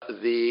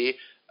the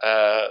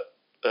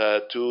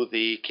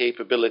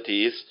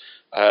capabilities,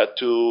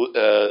 to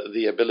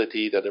the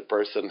ability that a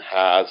person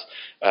has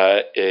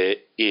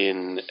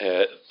in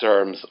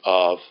terms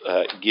of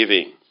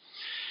giving.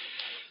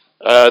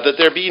 That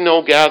there be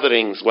no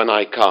gatherings when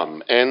I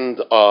come.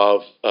 End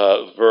of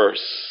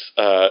verse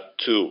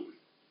 2.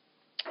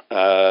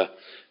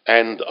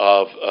 End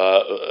of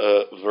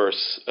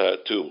verse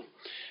 2.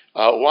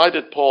 Why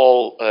did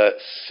Paul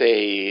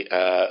say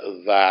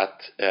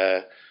that?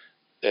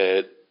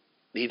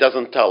 He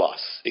doesn't tell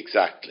us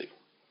exactly.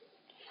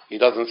 He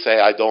doesn't say,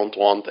 I don't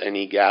want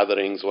any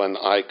gatherings when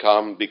I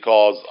come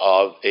because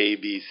of A,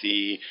 B,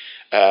 C,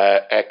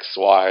 X,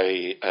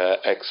 Y,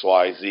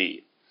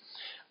 Z.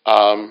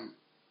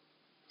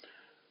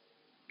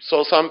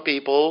 So some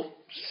people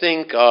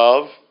think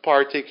of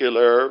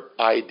particular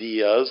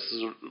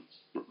ideas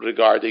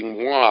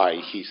regarding why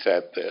he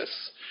said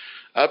this.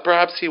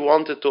 Perhaps he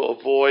wanted to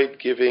avoid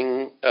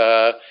giving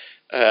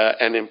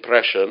an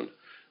impression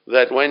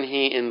that when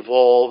he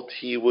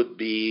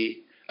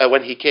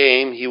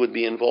came, he would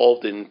be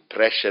involved in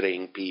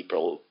pressuring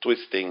people,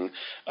 twisting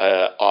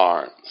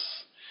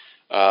arms.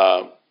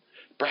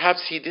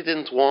 Perhaps he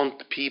didn't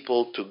want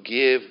people to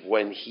give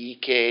when he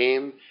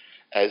came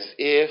as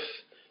if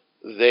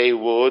they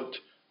would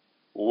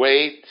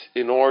wait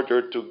in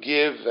order to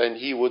give and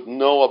he would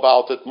know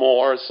about it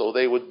more, so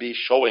they would be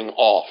showing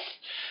off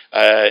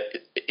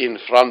in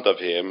front of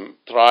him,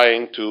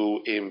 trying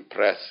to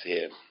impress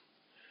him.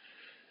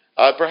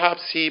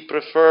 Perhaps he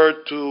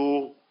preferred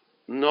to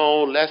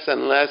know less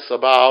and less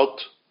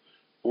about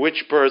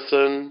which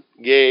person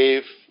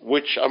gave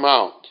which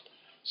amount,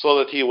 so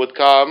that he would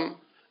come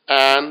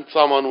and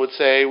someone would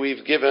say,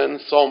 we've given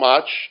so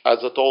much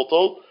as a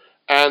total,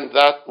 and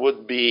that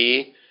would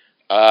be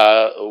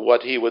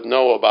what he would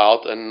know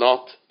about, and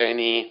not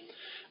any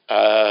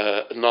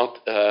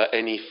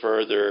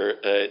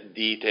further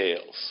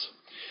details.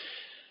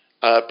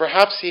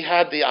 Perhaps he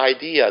had the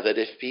idea that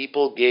if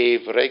people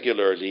gave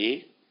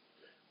regularly,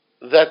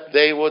 that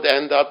they would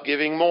end up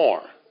giving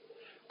more,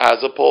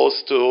 as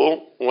opposed to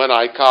when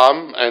I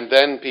come and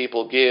then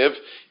people give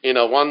in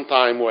a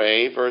one-time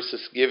way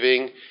versus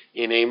giving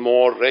in a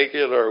more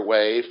regular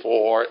way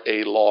for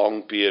a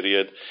long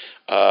period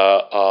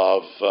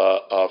of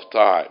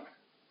time.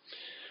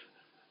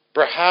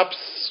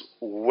 Perhaps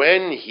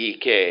when he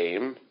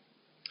came,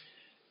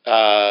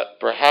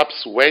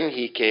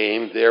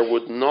 there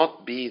would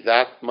not be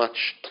that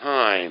much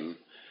time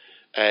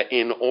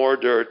in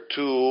order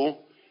to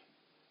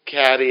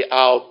carry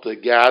out the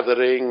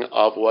gathering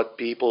of what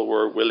people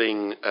were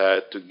willing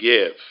to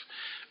give.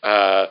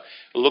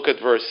 Look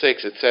at verse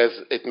 6. It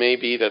says, it may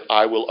be that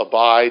I will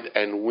abide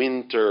and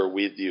winter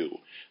with you.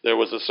 There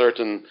was a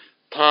certain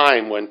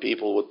time when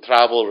people would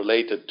travel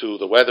related to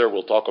the weather.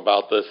 We'll talk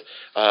about this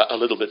a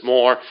little bit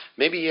more.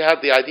 Maybe he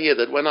had the idea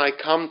that when I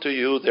come to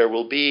you, there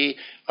will be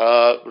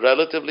a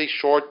relatively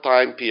short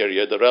time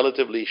period, a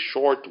relatively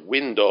short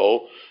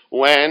window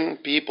when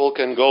people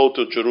can go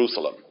to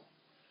Jerusalem.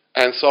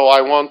 And so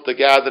I want the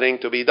gathering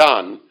to be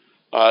done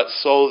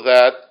so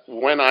that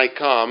when I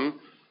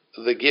come,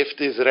 the gift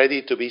is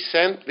ready to be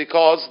sent,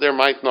 because there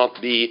might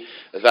not be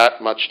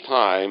that much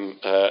time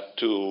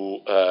to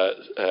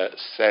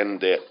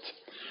send it.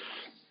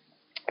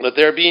 That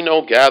there be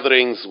no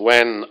gatherings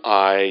when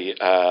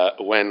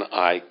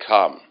I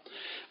come.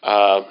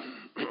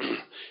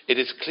 It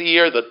is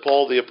clear that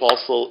Paul the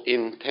Apostle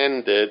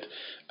intended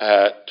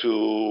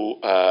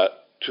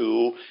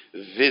to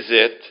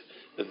visit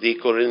the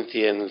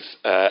Corinthians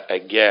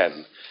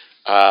again.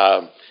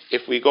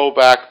 If we go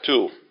back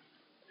to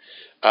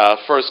 1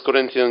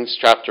 Corinthians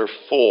chapter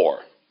 4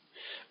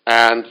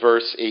 and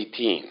verse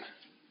 18.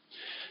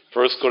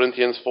 1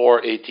 Corinthians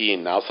 4:18.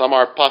 Now some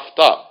are puffed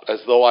up,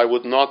 as though I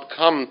would not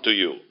come to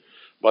you,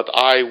 but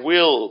I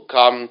will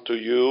come to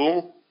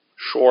you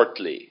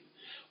shortly.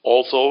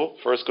 Also,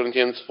 1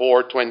 Corinthians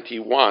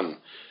 4:21.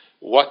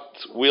 What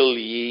will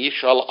ye?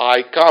 Shall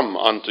I come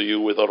unto you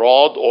with a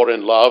rod, or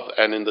in love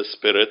and in the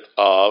spirit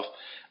of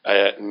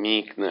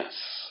meekness?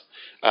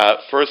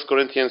 1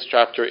 Corinthians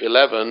chapter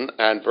 11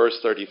 and verse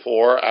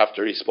 34,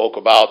 after he spoke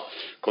about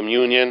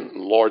communion,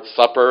 Lord's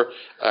Supper,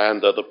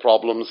 and the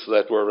problems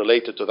that were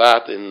related to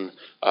that in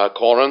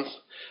Corinth.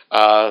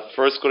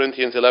 1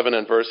 Corinthians 11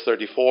 and verse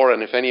 34,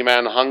 and if any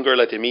man hunger,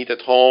 let him eat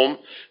at home,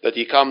 that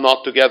ye come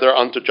not together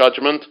unto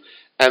judgment,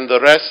 and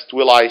the rest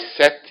will I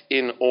set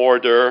in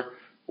order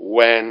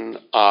when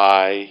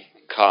I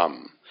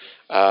come.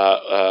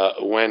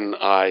 When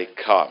I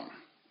come.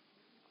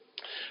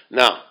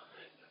 Now,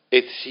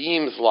 it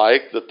seems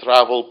like the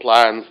travel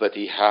plans that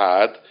he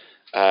had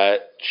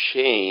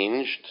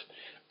changed,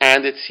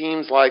 and it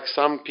seems like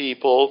some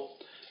people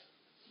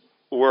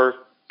were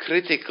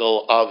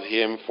critical of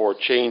him for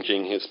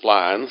changing his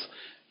plans.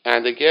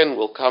 And again,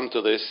 we'll come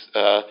to this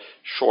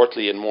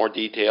shortly in more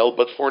detail.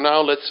 But for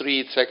now, let's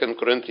read 2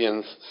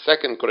 Corinthians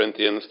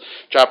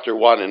chapter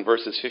 1 and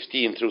verses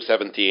 15 through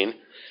 17.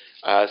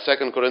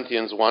 2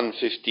 Corinthians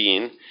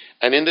 1:15,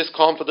 and in this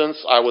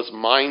confidence I was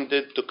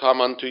minded to come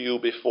unto you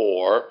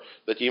before,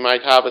 that ye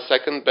might have a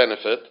second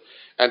benefit,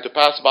 and to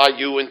pass by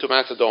you into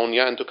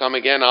Macedonia, and to come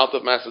again out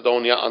of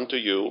Macedonia unto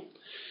you,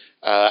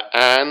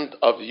 and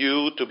of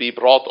you to be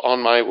brought on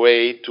my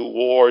way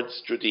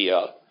towards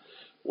Judea.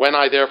 When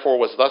I therefore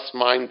was thus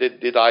minded,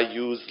 did I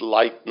use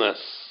lightness?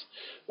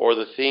 Or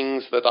the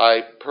things that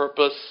I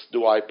purpose,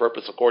 do I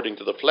purpose according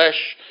to the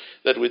flesh,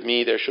 that with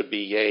me there should be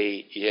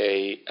yea,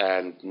 yea,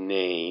 and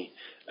nay,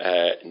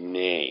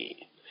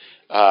 nay.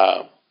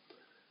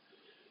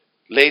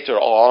 Later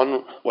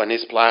on, when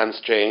his plans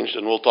changed,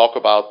 and we'll talk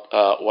about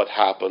what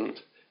happened,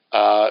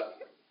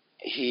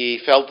 he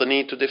felt the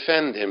need to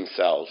defend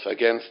himself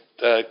against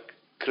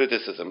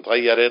criticism.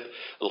 غيرت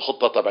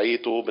الخطة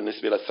تبعيته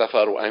بالنسبة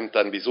للسفر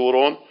وأمتى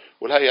بيزورهم،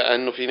 والحقيقة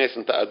أنه في ناس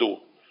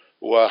انتقدوه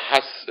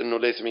وحس أنه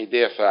لازم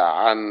يدافع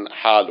عن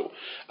حاله.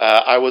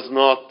 I was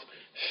not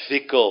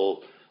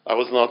fickle, I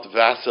was not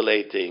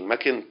vacillating, ما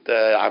كنت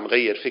عم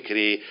غير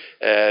فكري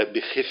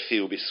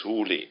بخفة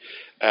وبسهولة.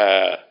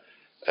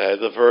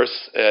 The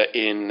verse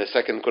in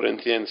 2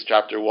 Corinthians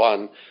chapter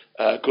 1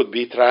 could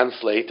be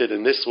translated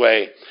in this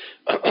way.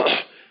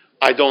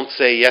 I don't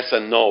say yes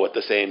and no at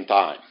the same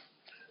time.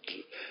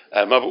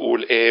 ما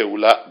بقول ايه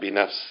ولا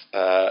بنفس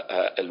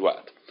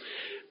الوقت.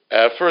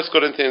 1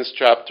 Corinthians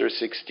chapter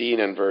 16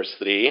 and verse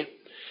 3.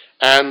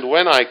 And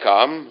when I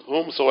come,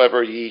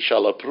 whomsoever ye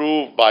shall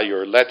approve by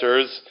your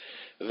letters,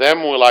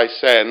 them will I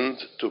send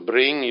to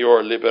bring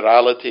your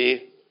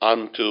liberality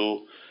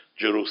unto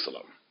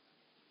Jerusalem.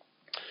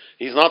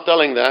 He's not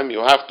telling them you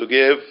have to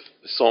give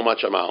so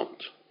much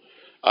amount.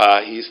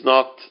 He's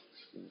not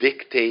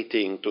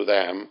dictating to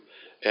them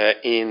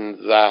in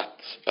that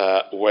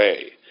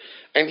way.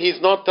 And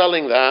he's not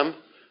telling them,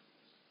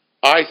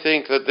 I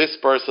think that this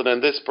person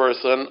and this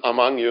person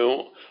among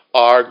you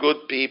are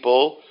good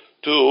people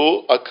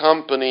to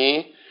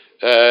accompany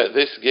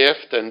this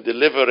gift and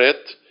deliver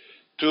it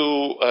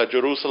to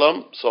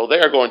Jerusalem, so they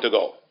are going to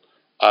go.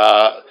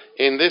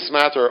 In this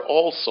matter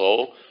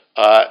also,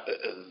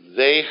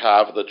 they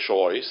have the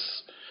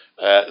choice,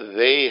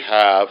 they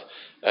have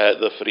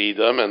the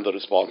freedom and the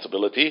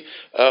responsibility,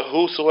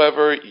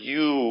 whosoever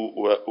you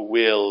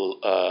will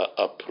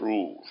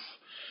approve.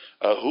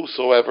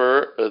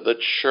 Whosoever the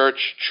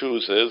church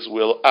chooses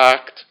will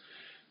act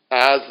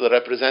as the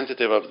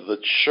representative of the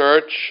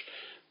church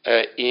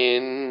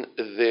in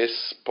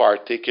this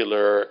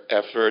particular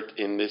effort,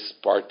 in this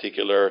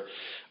particular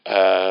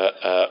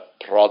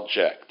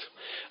project.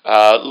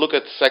 Look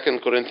at 2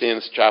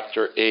 Corinthians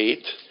chapter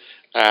 8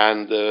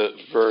 and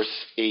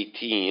verse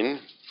 18.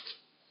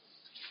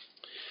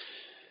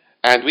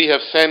 And we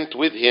have sent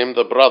with him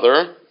the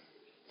brother,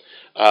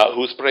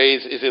 whose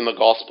praise is in the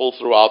gospel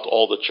throughout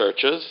all the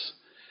churches,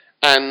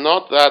 and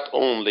not that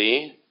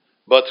only,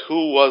 but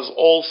who was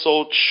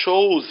also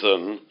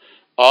chosen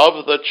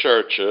of the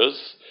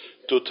churches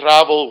to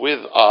travel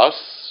with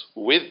us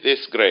with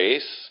this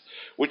grace,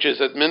 which is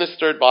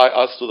administered by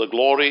us to the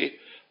glory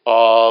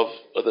of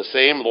the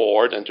same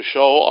Lord, and to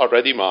show our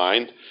ready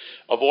mind,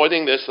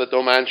 avoiding this, that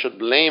no man should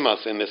blame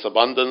us in this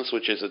abundance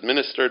which is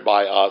administered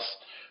by us,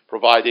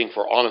 providing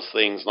for honest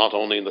things, not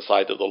only in the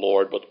sight of the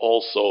Lord, but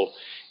also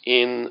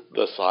in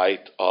the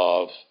sight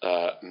of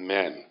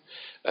men.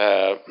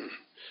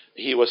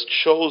 He was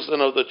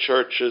chosen of the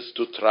churches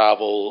to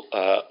travel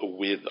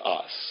with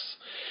us.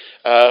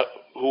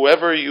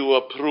 Whoever you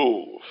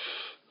approve,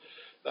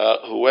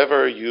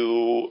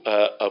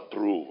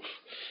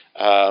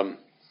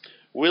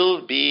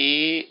 will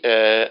be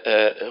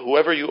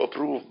whoever you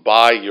approve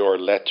by your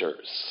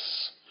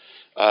letters.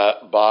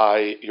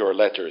 By your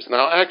letters.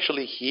 Now,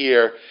 actually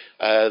here,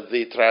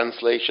 the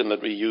translation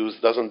that we use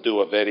doesn't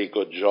do a very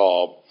good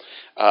job.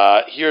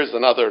 Here's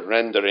another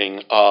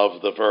rendering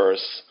of the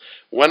verse.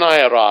 When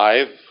I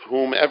arrive,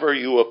 whomever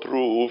you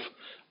approve,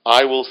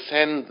 I will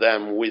send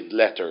them with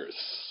letters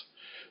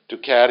to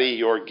carry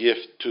your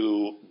gift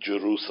to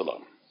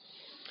Jerusalem.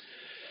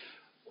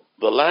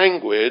 The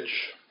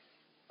language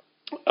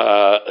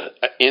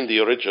in the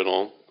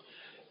original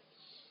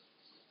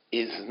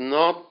is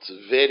not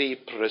very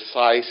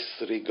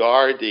precise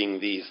regarding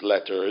these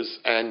letters,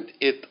 and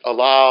it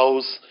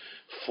allows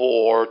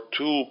for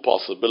two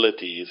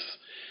possibilities.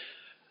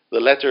 The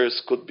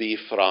letters could be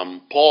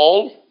from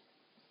Paul,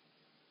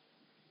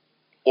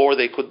 or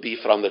they could be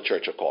from the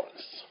Church of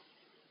Corinth.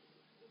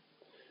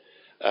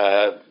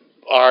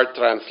 Our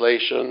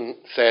translation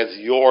says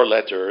your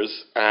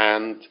letters,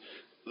 and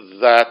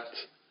that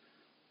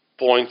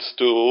points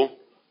to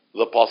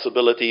the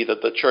possibility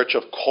that the Church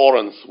of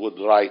Corinth would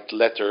write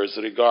letters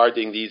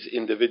regarding these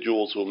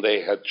individuals whom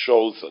they had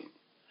chosen.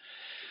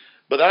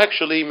 But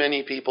actually,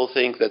 many people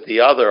think that the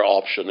other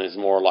option is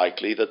more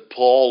likely, that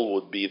Paul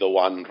would be the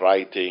one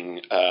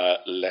writing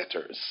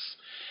letters.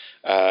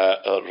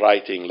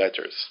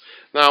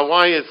 Now,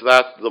 why is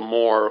that the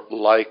more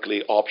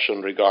likely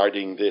option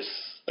regarding this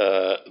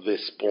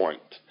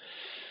point?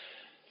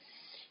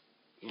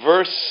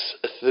 Verse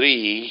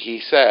 3, he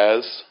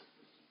says,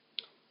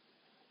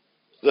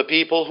 the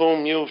people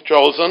whom you've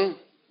chosen,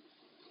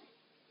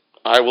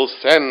 I will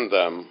send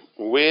them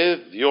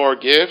with your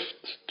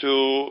gift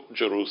to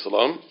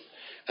Jerusalem.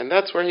 And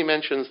that's where he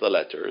mentions the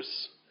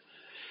letters.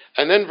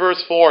 And then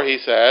verse 4 he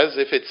says,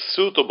 if it's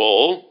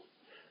suitable,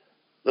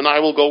 then I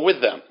will go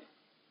with them.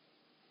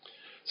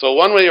 So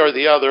one way or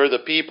the other, the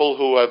people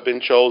who have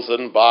been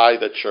chosen by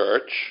the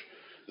church,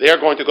 they are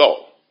going to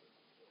go.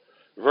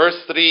 Verse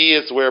 3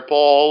 is where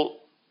Paul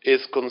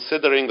is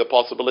considering the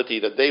possibility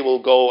that they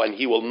will go and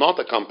he will not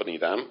accompany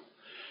them.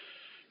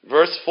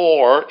 Verse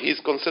 4,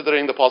 he's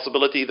considering the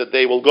possibility that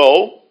they will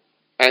go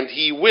and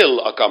he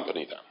will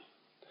accompany them.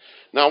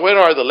 Now, where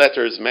are the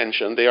letters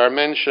mentioned? They are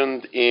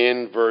mentioned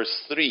in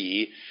verse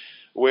 3,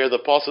 where the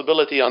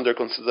possibility under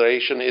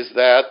consideration is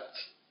that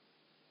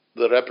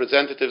the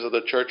representatives of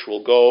the church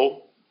will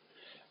go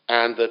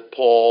and that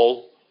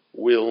Paul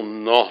will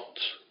not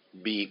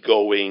be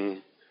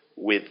going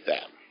with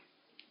them.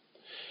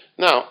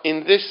 Now,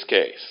 in this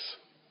case,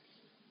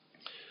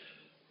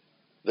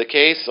 the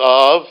case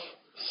of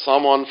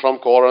someone from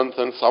Corinth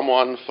and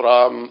someone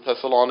from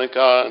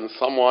Thessalonica and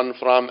someone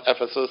from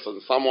Ephesus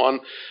and someone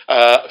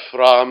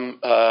from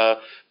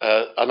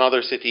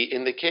another city,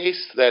 in the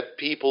case that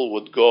people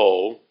would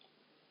go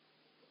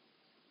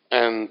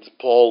and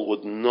Paul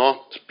would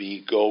not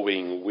be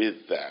going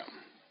with them,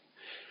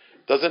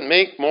 does it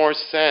make more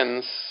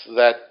sense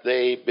that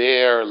they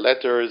bear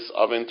letters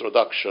of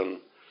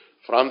introduction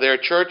from their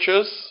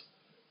churches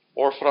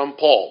or from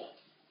Paul?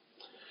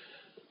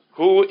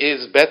 Who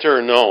is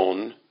better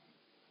known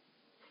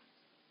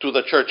to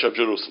the church of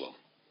Jerusalem?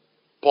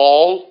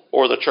 Paul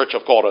or the church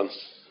of Corinth?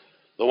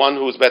 The one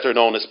who is better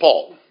known is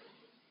Paul.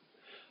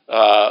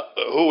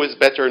 Who is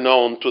better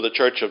known to the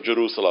church of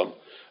Jerusalem?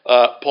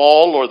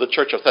 Paul or the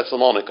church of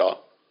Thessalonica?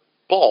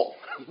 Paul.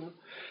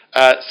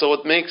 So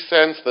it makes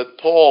sense that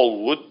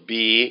Paul would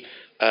be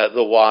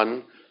the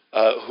one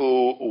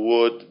who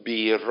would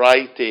be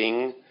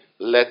writing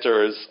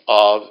letters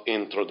of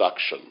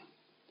introduction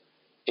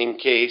in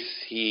case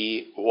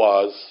he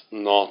was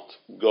not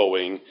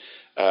going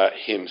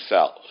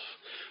himself.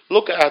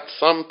 Look at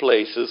some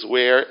places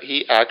where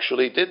he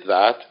actually did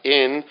that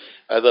in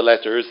the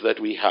letters that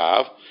we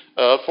have.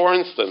 For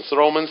instance,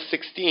 Romans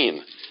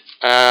 16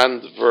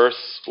 and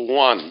verse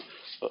 1.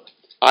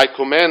 I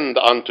commend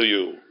unto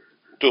you,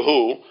 to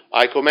who?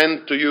 I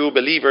commend to you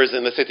believers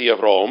in the city of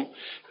Rome,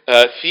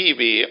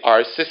 Phoebe,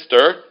 our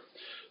sister,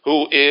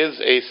 who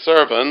is a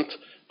servant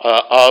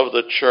of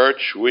the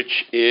church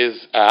which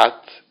is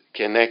at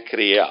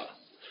Cenchrea.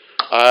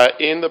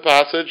 In the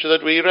passage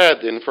that we read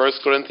in 1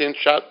 Corinthians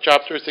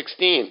chapter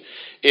 16,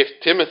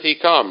 if Timothy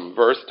come,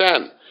 verse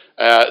 10,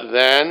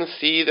 then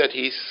see that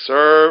he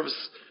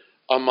serves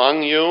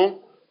among you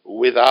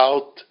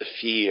without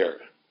fear.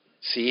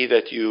 See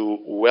that you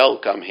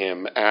welcome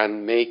him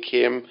and make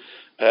him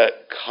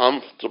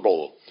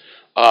comfortable.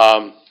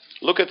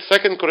 Look at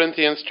 2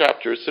 Corinthians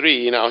chapter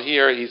 3. Now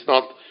here he's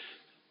not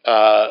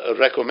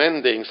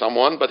recommending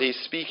someone, but he's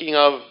speaking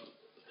of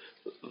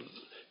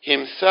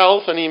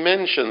himself, and he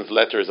mentions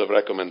letters of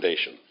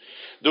recommendation.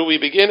 Do we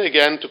begin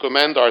again to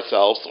commend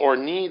ourselves, or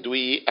need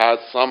we, as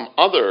some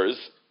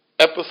others,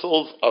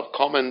 epistles of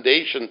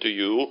commendation to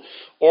you,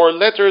 or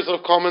letters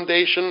of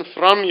commendation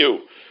from you?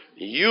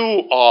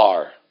 You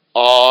are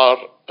our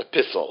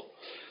epistle,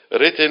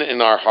 written in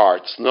our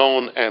hearts,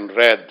 known and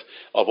read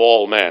of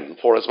all men.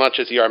 For as much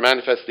as ye are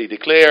manifestly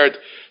declared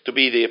to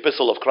be the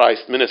epistle of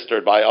Christ,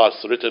 ministered by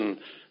us, written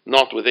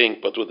not with ink,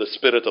 but with the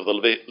Spirit of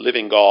the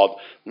living God,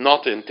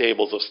 not in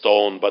tables of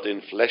stone, but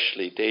in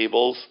fleshly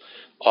tables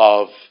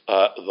of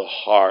the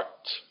heart.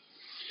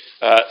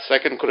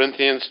 2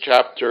 Corinthians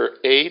chapter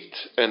 8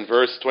 and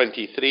verse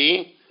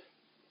 23.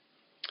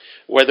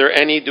 Whether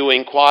any do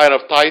inquire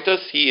of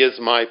Titus, he is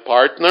my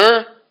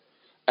partner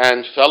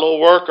and fellow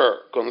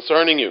worker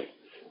concerning you.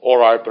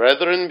 Or our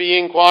brethren be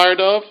inquired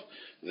of,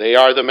 they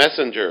are the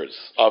messengers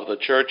of the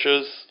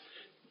churches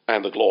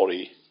and the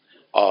glory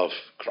of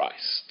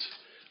Christ.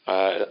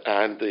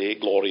 And the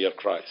glory of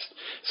Christ.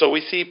 So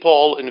we see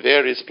Paul in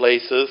various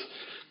places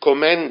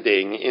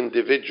commending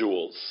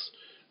individuals.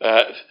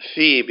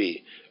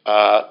 Phoebe.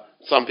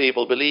 Some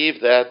people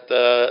believe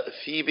that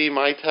Phoebe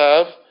might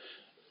have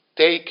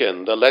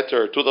taken the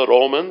letter to the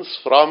Romans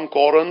from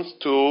Corinth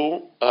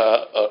to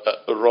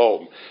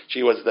Rome.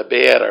 She was the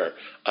bearer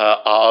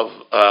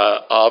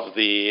of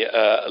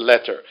the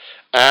letter.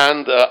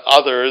 And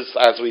others,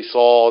 as we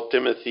saw,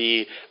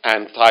 Timothy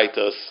and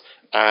Titus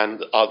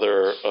and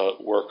other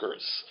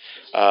workers.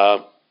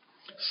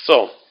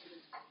 So,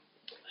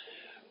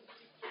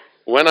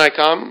 when I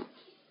come,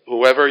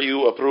 whoever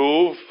you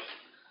approve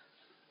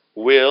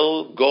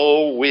will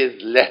go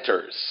with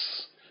letters.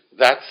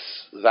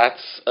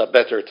 That's a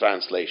better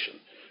translation,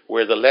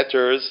 where the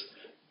letters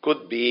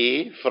could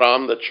be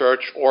from the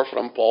church or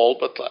from Paul,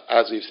 but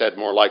as we've said,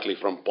 more likely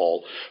from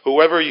Paul.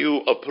 Whoever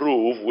you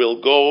approve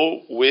will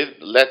go with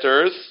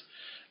letters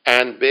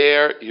and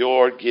bear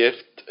your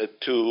gift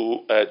to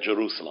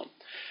Jerusalem.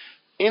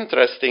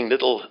 Interesting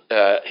little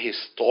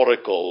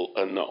historical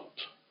note.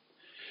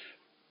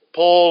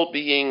 Paul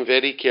being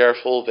very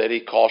careful, very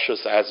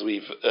cautious, as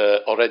we've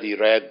already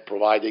read,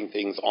 providing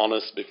things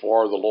honest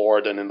before the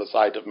Lord and in the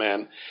sight of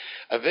men.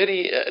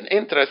 An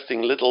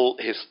interesting little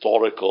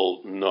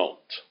historical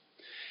note.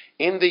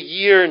 In the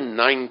year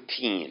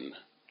 19,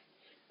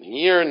 the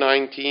year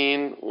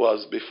 19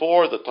 was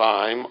before the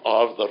time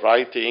of the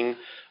writing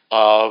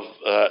of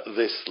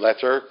this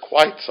letter,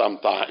 quite some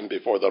time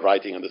before the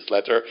writing of this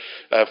letter.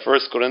 1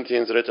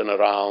 Corinthians written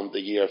around the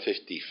year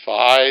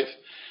 55.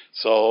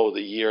 So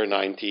the year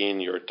 19,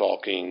 you're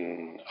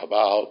talking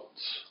about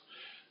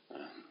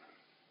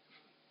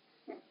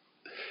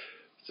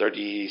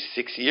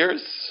 36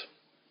 years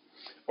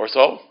or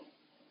so.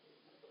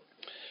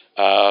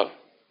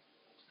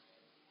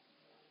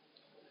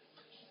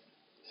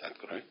 Is that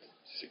correct?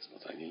 6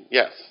 plus 19?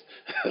 Yes.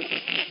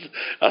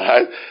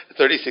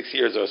 36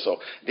 years or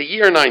so. The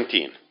year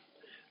 19,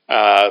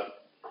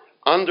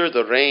 under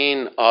the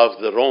reign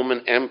of the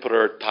Roman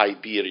Emperor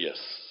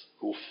Tiberius,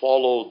 who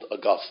followed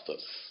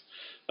Augustus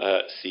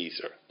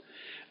Caesar,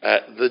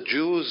 the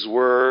Jews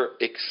were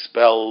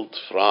expelled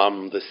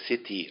from the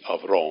city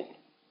of Rome.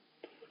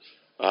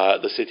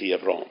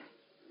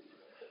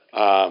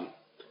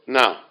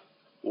 Now,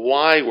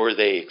 why were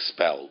they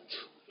expelled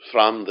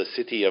from the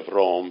city of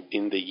Rome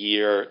in the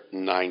year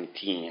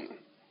 19?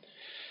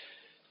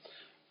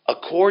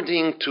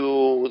 According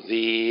to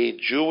the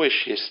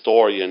Jewish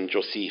historian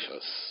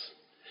Josephus,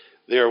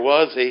 there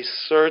was a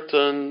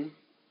certain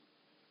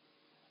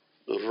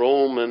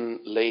Roman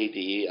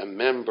lady, a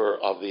member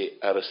of the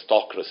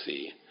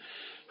aristocracy,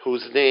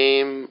 whose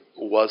name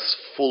was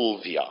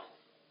Fulvia.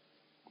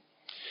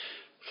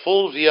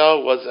 Fulvia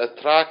was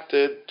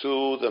attracted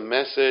to the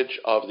message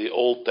of the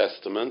Old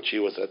Testament. She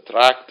was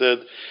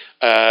attracted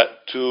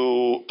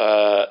to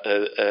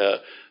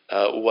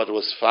what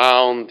was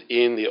found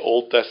in the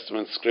Old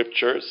Testament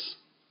scriptures.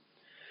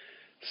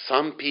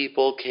 Some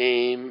people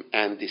came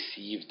and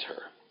deceived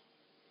her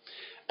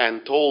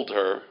and told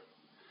her,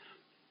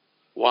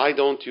 why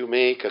don't you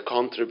make a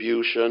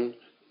contribution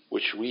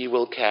which we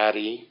will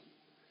carry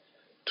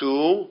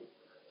to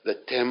the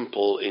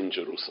temple in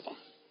Jerusalem?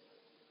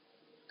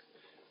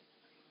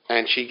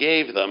 And she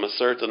gave them a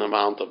certain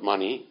amount of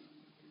money,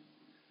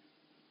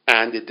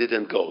 and it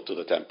didn't go to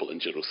the temple in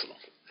Jerusalem.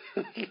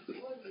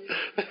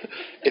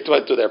 It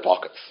went to their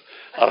pockets.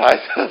 All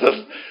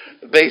right?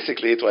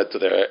 Basically, it went to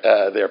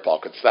their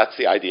pockets. That's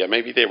the idea.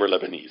 Maybe they were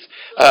Lebanese.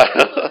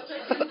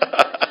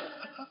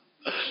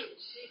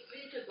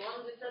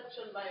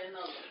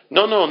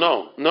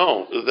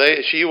 No.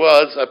 She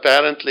was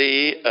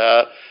apparently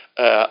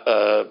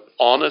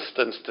honest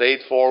and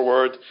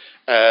straightforward.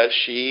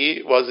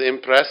 She was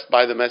impressed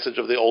by the message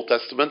of the Old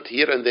Testament.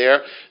 Here and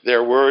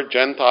there were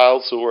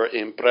Gentiles who were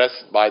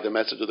impressed by the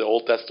message of the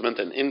Old Testament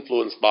and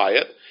influenced by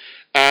it.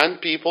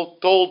 And people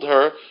told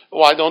her,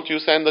 why don't you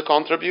send a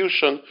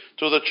contribution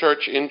to the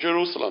church in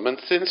Jerusalem? And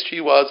since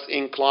she was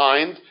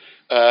inclined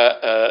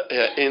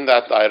in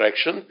that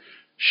direction,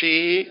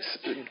 she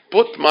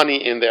put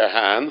money in their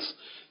hands,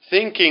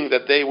 thinking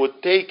that they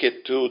would take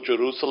it to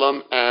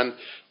Jerusalem and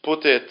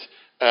put it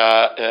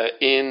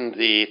in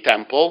the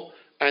temple,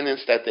 and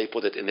instead they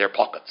put it in their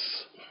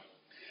pockets.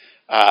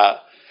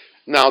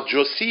 Now,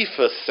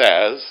 Josephus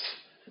says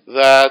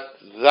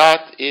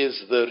that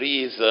is the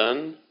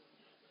reason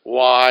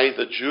why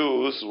the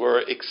Jews were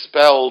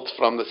expelled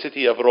from the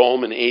city of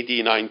Rome in AD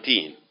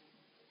 19.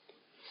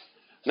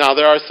 Now,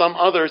 there are some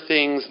other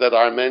things that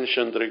are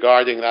mentioned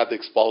regarding that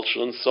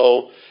expulsion,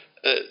 so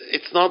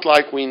it's not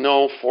like we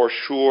know for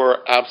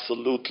sure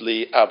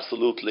absolutely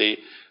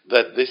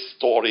that this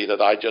story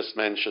that I just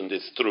mentioned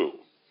is true.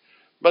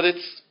 But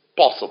it's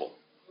possible.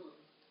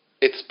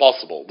 It's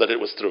possible that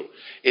it was true.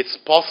 It's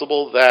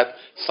possible that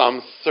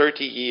some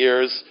 30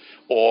 years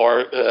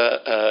or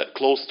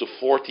close to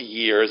 40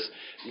 years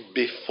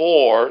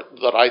before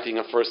the writing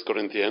of 1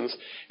 Corinthians,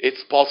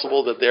 it's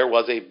possible that there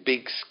was a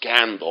big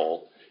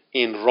scandal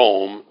in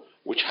Rome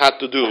which had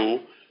to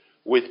do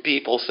with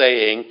people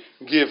saying,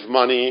 give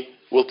money,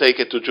 we'll take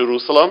it to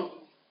Jerusalem,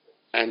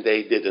 and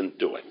they didn't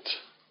do it.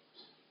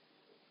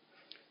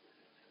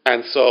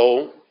 And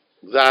so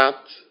that,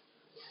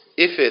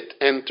 if it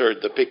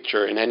entered the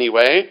picture in any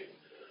way,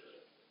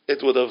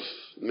 it would have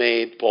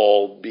made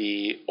Paul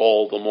be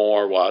all the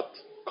more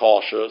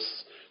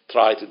cautious,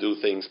 try to do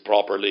things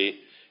properly,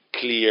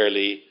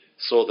 clearly,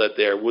 so that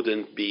there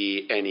wouldn't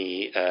be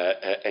any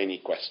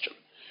question.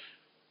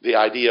 The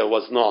idea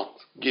was not,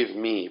 give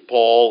me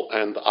Paul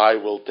and I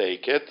will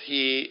take it.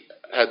 He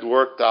had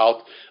worked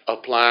out a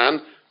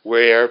plan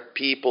where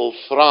people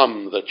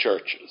from the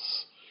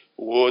churches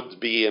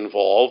would be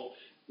involved.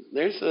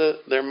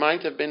 There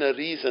might have been a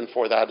reason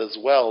for that as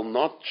well,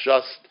 not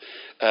just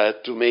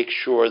to make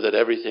sure that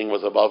everything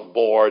was above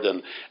board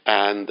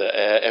and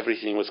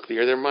everything was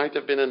clear. There might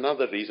have been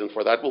another reason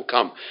for that. Will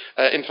come.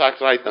 In fact,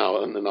 right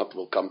now, and not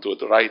will come to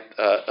it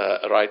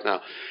right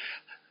now.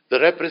 The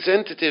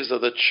representatives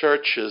of the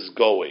churches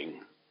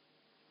going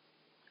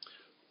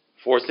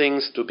for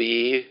things to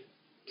be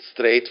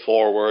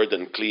straightforward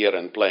and clear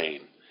and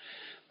plain.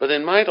 But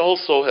it might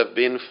also have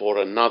been for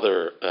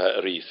another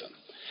reason.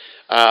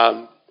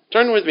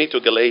 Turn with me to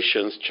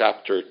Galatians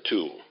chapter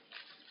 2.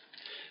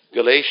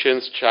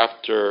 Galatians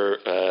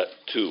chapter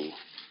 2.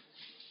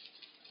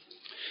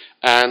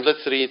 And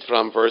let's read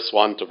from verse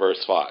 1 to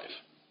verse 5.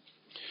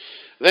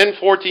 Then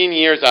 14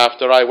 years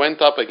after, I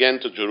went up again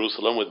to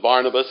Jerusalem with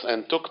Barnabas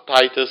and took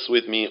Titus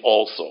with me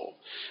also.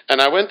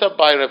 And I went up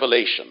by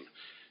revelation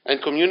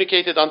and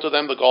communicated unto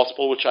them the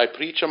gospel which I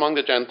preach among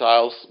the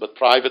Gentiles, but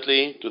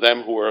privately to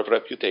them who were of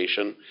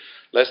reputation,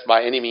 lest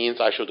by any means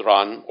I should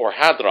run, or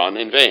had run,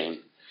 in vain.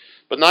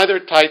 But neither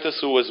Titus,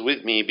 who was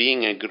with me,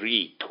 being a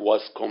Greek,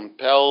 was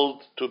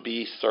compelled to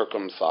be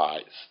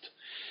circumcised.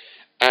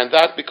 And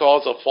that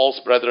because of false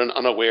brethren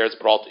unawares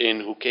brought in,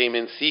 who came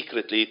in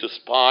secretly to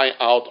spy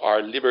out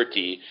our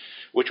liberty,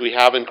 which we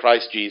have in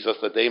Christ Jesus,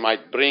 that they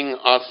might bring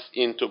us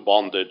into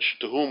bondage,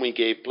 to whom we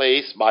gave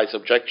place by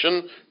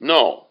subjection?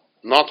 No,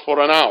 not for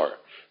an hour,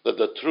 that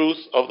the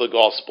truth of the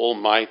gospel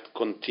might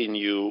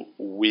continue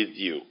with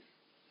you.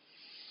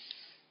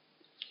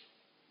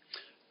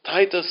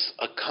 Titus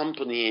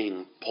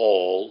accompanying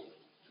Paul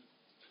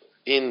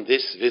in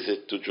this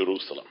visit to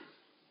Jerusalem.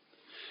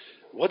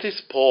 What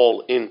is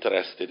Paul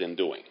interested in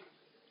doing?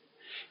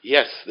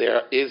 Yes,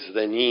 there is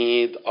the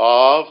need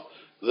of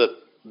the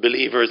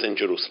believers in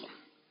Jerusalem.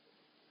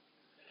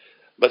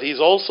 But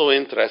he's also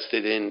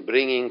interested in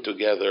bringing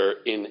together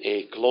in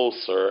a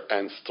closer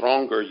and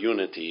stronger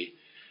unity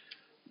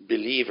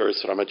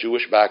believers from a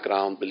Jewish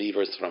background,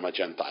 believers from a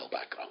Gentile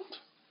background.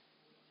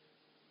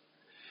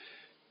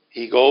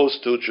 He goes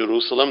to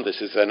Jerusalem.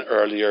 This is an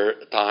earlier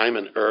time,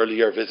 an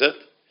earlier visit.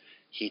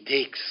 He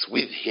takes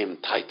with him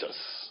Titus.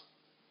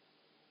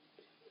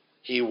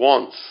 He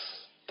wants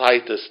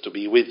Titus to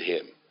be with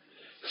him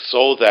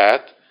so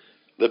that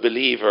the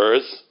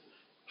believers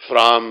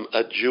from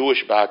a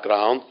Jewish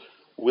background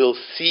will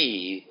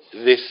see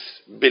this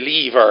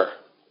believer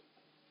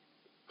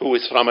who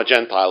is from a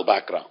Gentile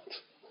background,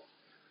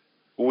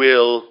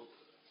 will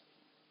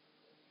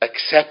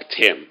accept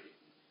him,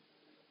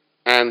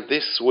 and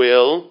this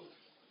will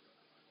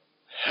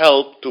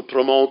help to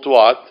promote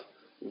what?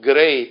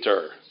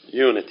 Greater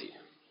unity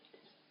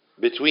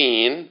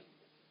between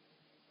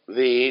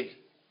the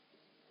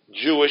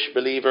Jewish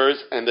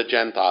believers and the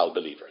Gentile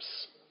believers.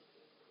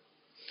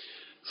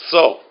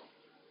 So,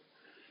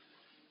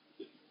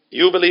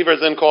 you believers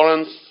in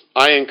Corinth,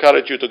 I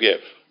encourage you to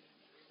give.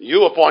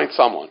 You appoint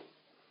someone.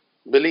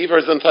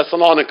 Believers in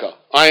Thessalonica,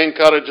 I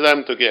encourage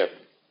them to give.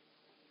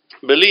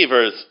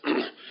 Believers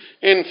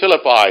in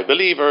Philippi,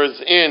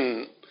 believers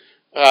in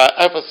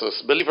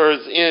Ephesus,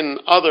 believers in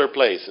other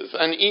places,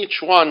 and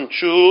each one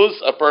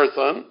choose a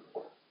person,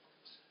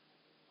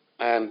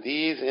 and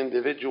these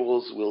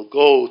individuals will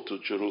go to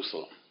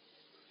Jerusalem.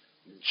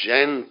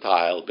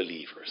 Gentile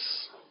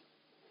believers.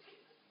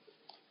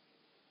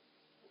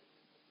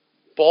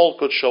 Paul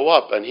could show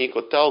up and he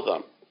could tell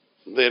them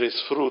there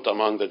is fruit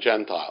among the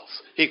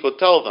Gentiles. He could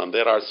tell them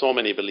there are so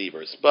many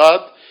believers.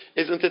 But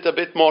isn't it a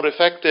bit more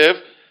effective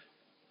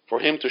for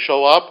him to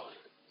show up?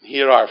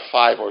 Here are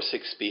 5 or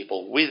 6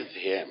 people with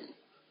him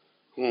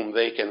whom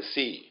they can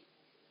see.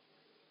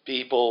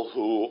 People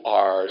who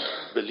are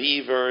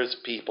believers,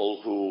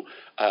 people who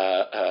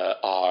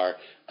are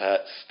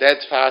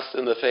steadfast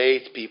in the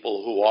faith,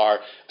 people who are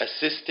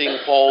assisting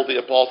Paul the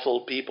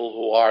Apostle, people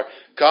who are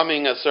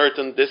coming a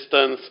certain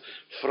distance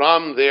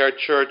from their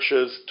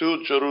churches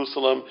to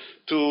Jerusalem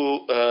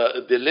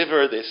to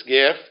deliver this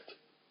gift.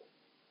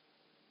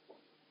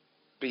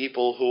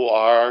 People who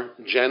are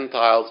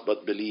Gentiles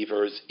but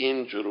believers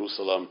in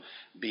Jerusalem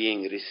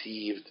being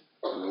received,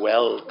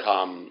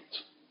 welcomed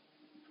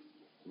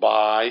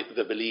by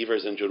the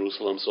believers in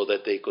Jerusalem so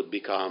that they could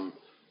become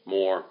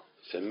more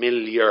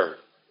familiar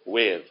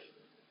with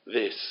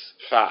this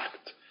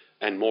fact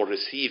and more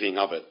receiving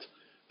of it,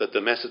 that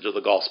the message of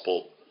the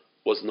gospel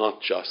was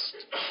not just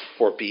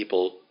for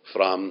people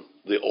from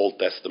the Old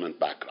Testament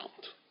background,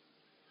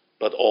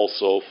 but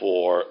also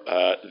for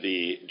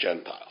the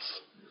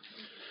Gentiles.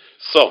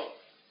 So,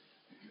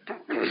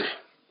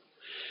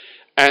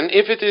 and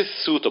if it is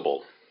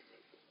suitable,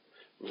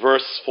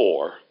 verse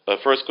 4,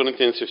 1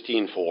 Corinthians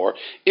 15:4,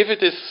 if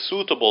it is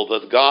suitable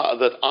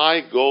that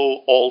I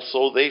go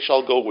also, they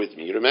shall go with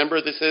me.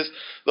 Remember, this is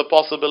the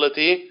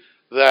possibility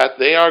that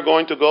they are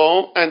going to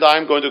go and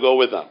I'm going to go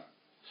with them.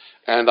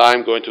 And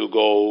I'm going to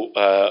go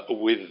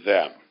with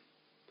them.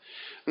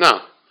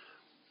 Now,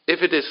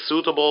 if it is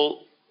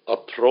suitable,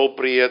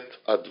 appropriate,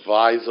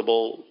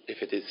 advisable,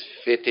 if it is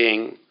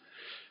fitting,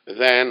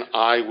 then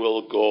I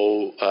will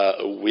go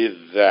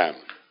with them.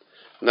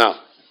 Now,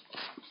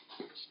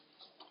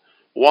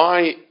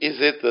 why is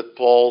it that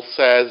Paul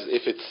says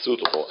if it's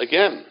suitable?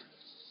 Again,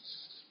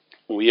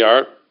 we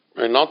are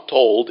not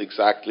told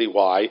exactly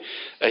why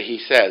he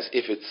says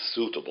if it's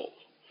suitable,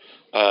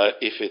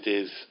 if it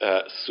is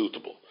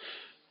suitable.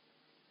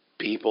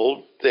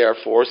 People,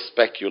 therefore,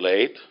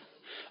 speculate.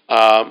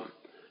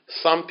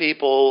 Some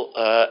people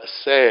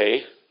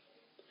say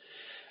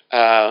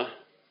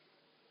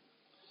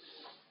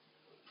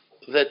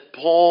that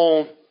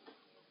Paul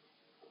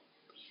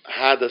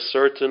had a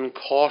certain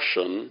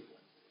caution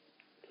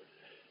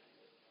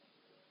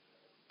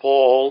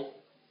Paul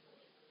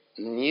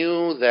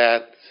knew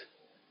that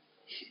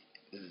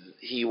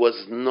he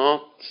was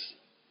not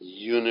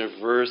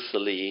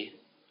universally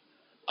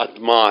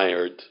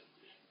admired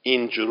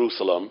in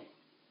Jerusalem,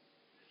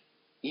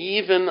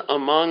 even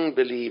among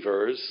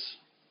believers,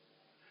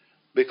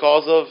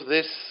 because of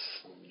this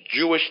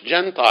Jewish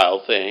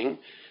Gentile thing,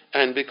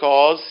 and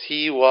because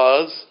he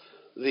was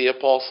the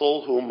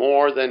apostle who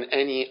more than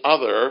any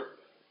other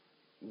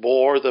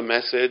bore the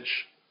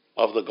message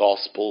of the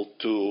gospel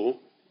to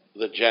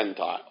the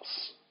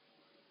Gentiles.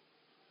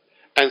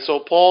 And so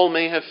Paul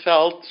may have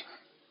felt,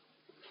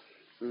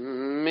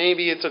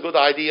 maybe it's a good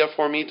idea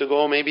for me to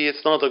go, maybe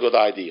it's not a good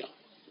idea.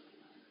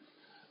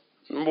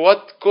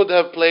 What could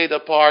have played a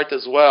part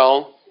as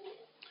well?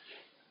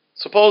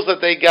 Suppose that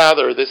they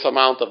gather this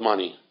amount of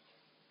money.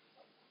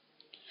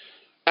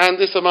 And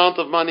this amount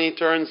of money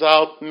turns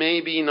out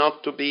maybe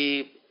not to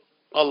be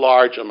a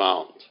large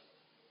amount.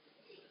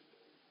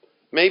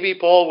 Maybe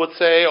Paul would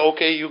say,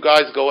 okay, you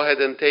guys go ahead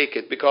and take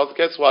it, because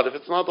guess what? If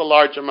it's not a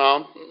large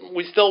amount,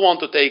 we still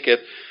want to take it,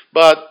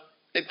 but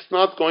it's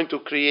not going to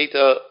create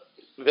a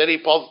very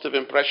positive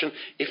impression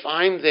if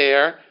I'm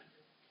there,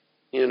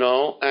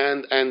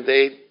 and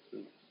they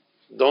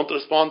don't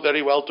respond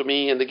very well to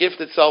me, and the gift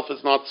itself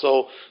is not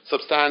so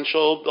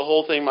substantial, the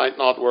whole thing might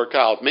not work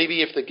out.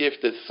 Maybe if the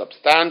gift is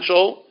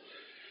substantial,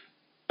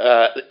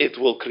 it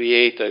will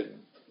create a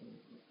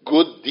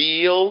good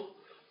deal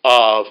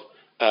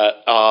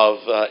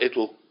it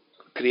will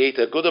create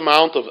a good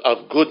amount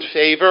of good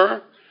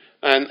favor,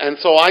 and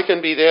so I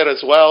can be there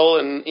as well,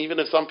 and even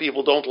if some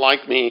people don't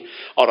like me,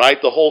 all right,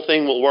 the whole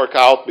thing will work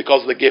out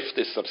because the gift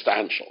is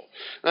substantial.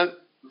 And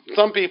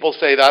some people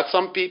say that.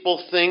 Some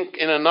people think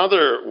in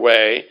another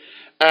way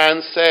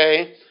and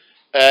say,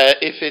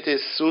 if it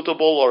is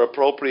suitable or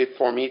appropriate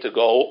for me to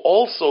go,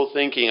 also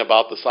thinking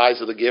about the size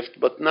of the gift,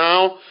 but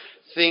now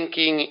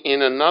thinking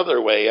in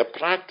another way, a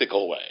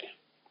practical way.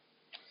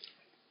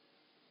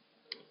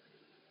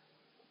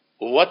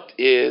 What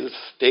is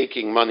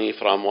taking money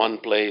from one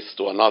place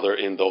to another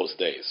in those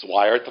days?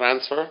 Wire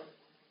transfer?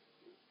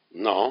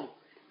 No.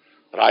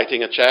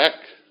 Writing a check?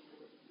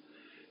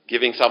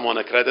 Giving someone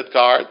a credit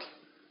card?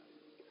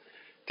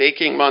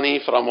 Taking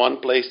money from one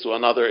place to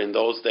another in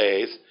those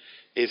days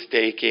is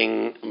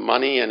taking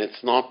money, and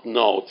it's not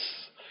notes.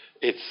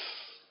 It's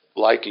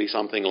likely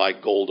something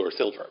like gold or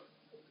silver.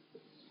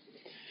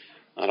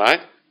 All right?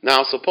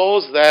 Now,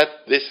 suppose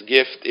that this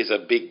gift is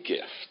a big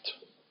gift,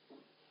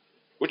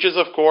 which is,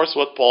 of course,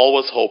 what Paul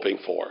was hoping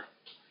for,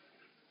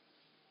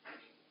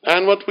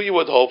 and what we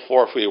would hope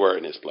for if we were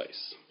in his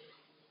place.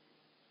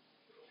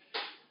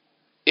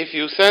 If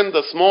you send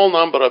a small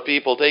number of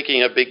people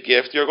taking a big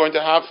gift, you're going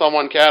to have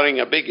someone carrying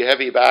a big,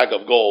 heavy bag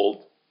of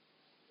gold.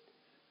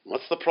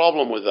 What's the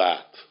problem with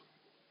that?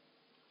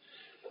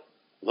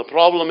 The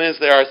problem is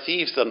there are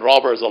thieves and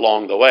robbers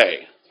along the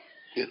way.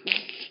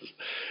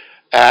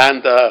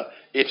 And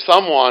if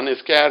someone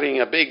is carrying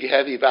a big,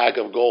 heavy bag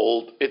of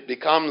gold, it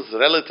becomes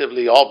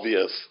relatively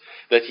obvious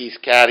that he's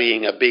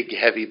carrying a big,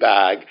 heavy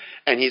bag,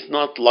 and he's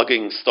not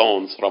lugging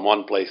stones from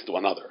one place to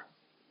another.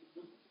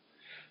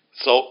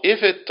 So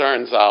if it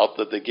turns out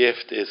that the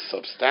gift is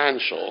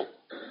substantial,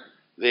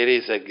 there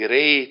is a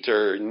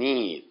greater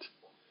need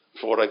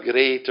for a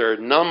greater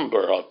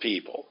number of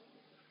people,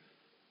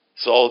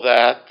 so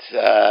that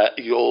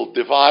you'll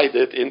divide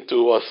it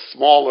into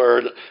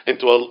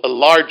a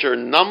larger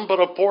number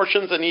of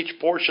portions, and each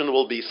portion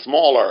will be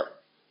smaller,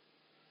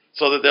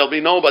 so that there'll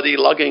be nobody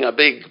lugging a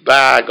big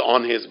bag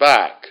on his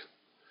back.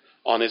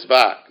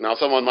 Now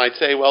someone might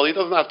say, well, he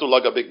doesn't have to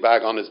lug a big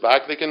bag on his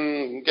back. They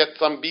can get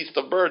some beast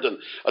of burden,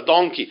 a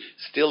donkey.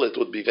 Still, it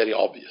would be very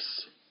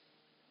obvious.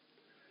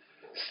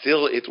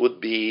 Still, it would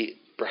be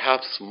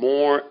perhaps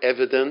more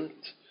evident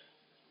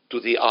to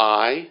the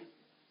eye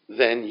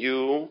than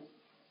you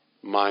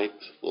might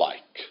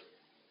like.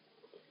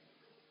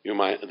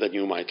 Than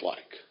you might like.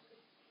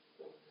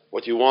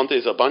 What you want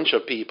is a bunch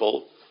of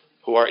people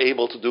who are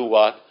able to do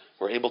what?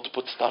 Who are able to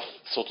put stuff,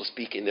 so to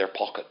speak, in their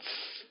pockets.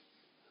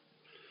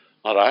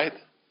 All right?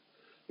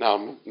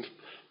 Now,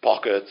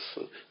 pockets,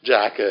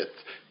 jacket,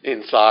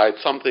 inside,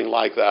 something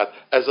like that,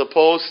 as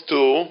opposed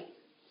to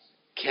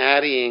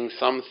carrying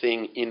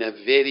something in a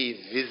very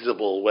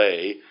visible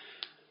way.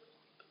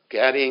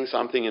 Carrying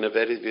something in a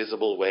very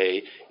visible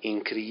way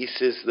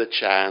increases the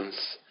chance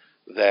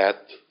that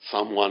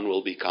someone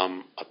will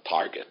become a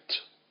target.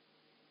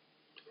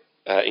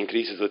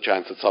 Increases the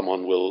chance that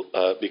someone will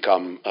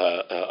become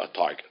a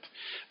target.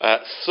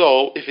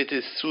 So, if it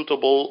is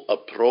suitable,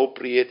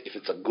 appropriate, if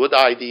it's a good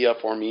idea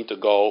for me to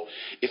go,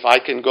 if I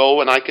can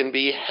go and I can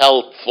be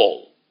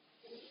helpful,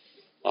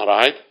 all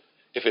right?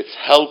 If it's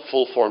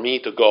helpful for me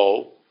to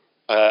go,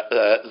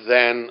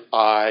 then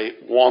I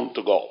want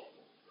to go.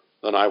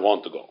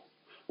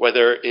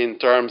 Whether in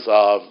terms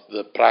of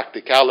the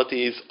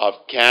practicalities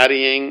of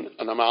carrying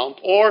an amount,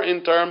 or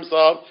in terms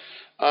of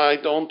I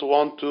don't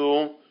want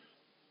to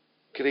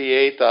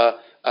create a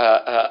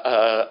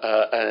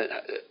a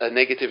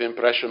negative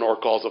impression or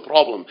cause a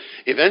problem.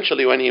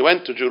 Eventually, when he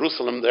went to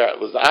Jerusalem, there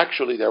was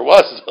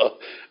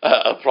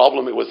a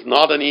problem. It was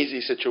not an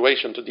easy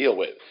situation to deal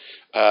with.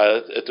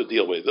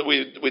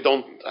 We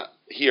don't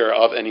hear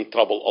of any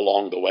trouble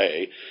along the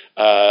way,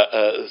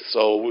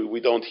 so we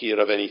don't hear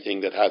of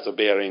anything that has a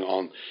bearing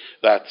on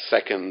that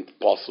second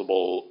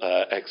possible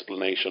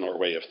explanation or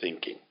way of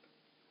thinking.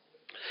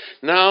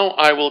 Now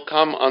I will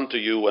come unto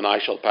you when I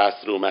shall pass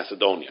through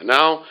Macedonia.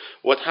 Now,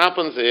 what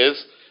happens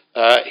is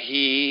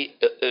he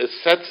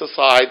sets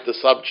aside the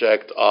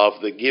subject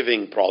of the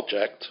giving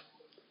project.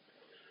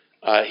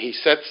 He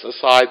sets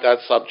aside that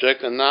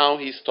subject, and now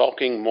he's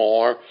talking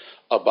more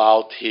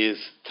about his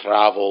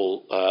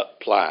travel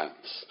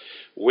plans.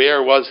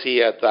 Where was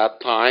he at that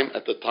time?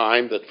 At the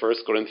time that 1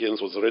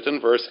 Corinthians was written,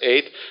 verse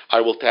 8,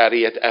 I will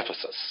tarry at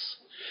Ephesus.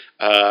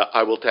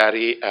 I will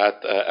tarry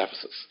at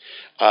Ephesus.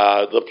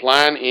 The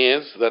plan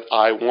is that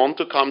I want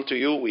to come to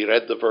you. We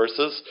read the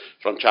verses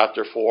from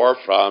chapter 4,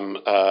 from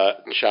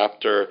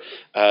chapter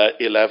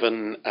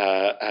 11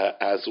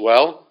 as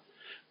well.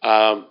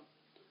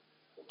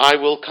 I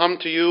will come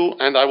to you,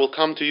 and I will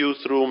come to you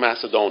through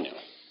Macedonia.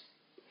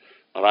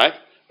 All right?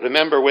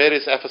 Remember, where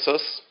is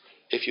Ephesus?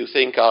 If you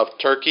think of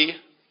Turkey,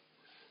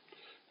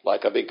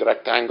 like a big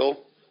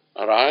rectangle,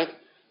 all right?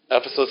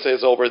 Ephesus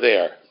is over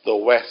there, the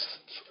west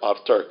of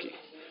Turkey.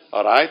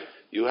 All right?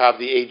 You have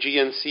the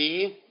Aegean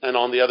Sea, and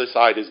on the other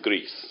side is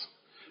Greece.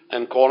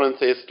 And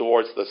Corinth is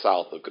towards the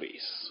south of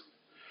Greece.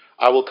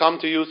 I will come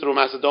to you through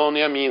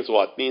Macedonia means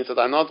what? Means that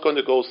I'm not going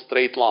to go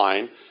straight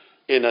line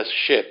in a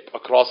ship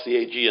across the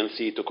Aegean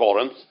Sea to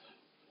Corinth.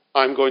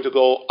 I'm going to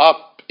go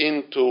up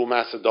into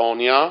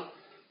Macedonia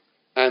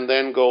and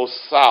then go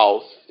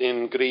south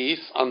in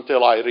Greece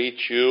until I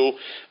reach you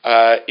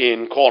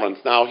in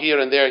Corinth. Now, here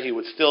and there, he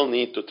would still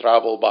need to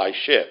travel by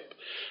ship.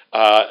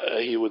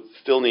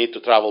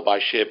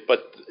 But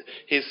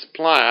his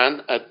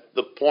plan at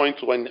the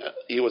point when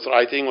he was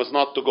writing was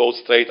not to go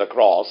straight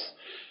across.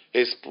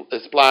 His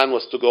plan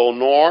was to go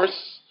north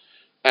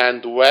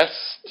and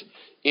west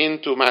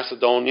into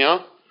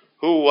Macedonia.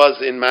 Who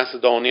was in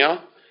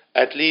Macedonia?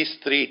 At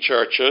least 3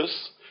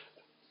 churches: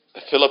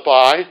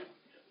 Philippi,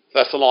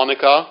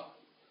 Thessalonica,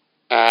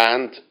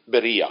 and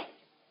Berea.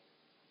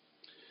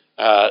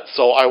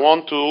 So I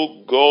want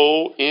to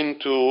go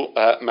into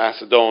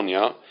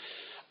Macedonia.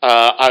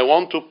 I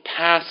want to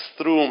pass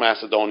through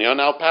Macedonia.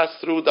 Now, pass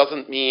through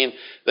doesn't mean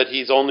that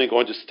he's only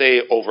going to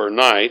stay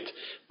overnight,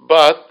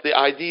 but the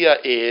idea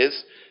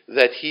is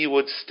that he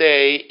would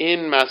stay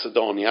in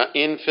Macedonia,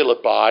 in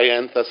Philippi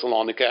and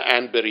Thessalonica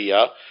and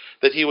Berea,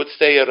 that he would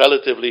stay a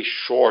relatively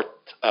short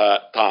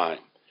time.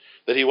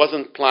 That he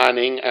wasn't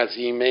planning, as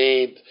he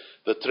made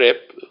the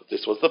trip,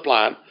 this was the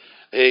plan,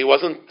 he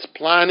wasn't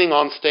planning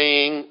on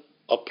staying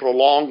a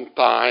prolonged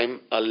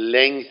time, a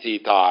lengthy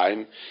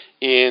time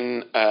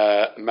in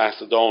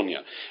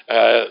Macedonia.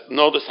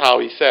 Notice how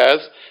he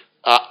says,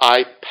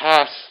 I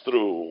pass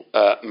through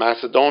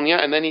Macedonia,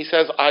 and then he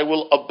says, I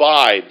will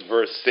abide,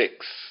 verse 6.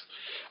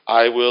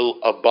 I will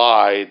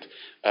abide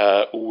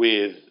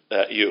with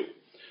you.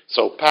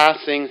 So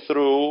passing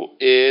through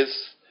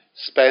is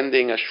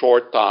spending a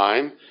short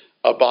time.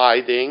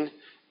 Abiding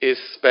is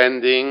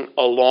spending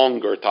a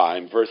longer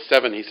time. Verse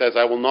 7, he says,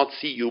 I will not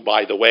see you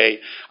by the way.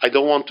 I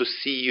don't want to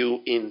see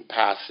you in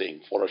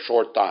passing for a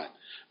short time.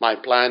 My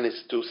plan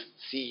is to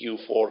see you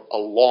for a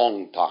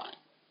long time.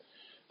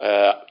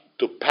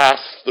 To pass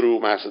through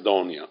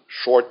Macedonia.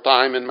 Short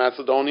time in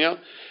Macedonia,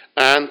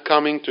 and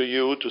coming to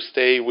you to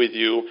stay with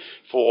you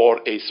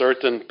for a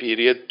certain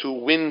period, to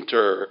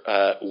winter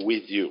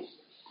with you.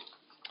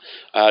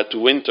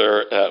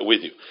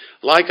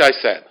 Like I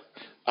said,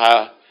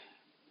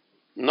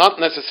 not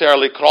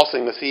necessarily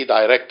crossing the sea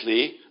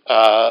directly,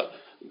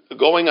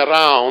 going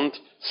around,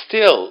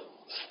 still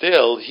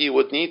he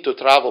would need to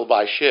travel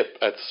by ship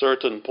at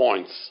certain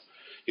points.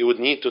 He would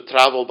need to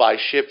travel by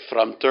ship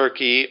from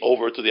Turkey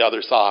over to the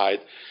other side,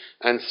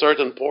 and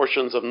certain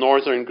portions of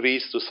northern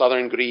Greece to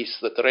southern Greece,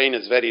 the terrain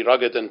is very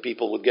rugged and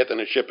people would get in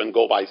a ship and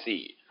go by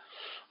sea.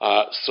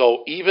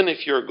 So even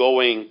if you're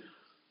going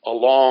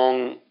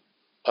along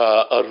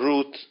a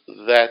route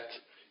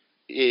that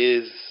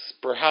is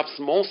perhaps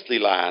mostly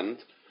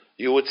land,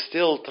 you would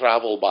still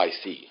travel by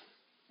sea.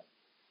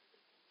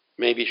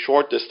 Maybe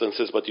short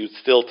distances, but you'd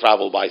still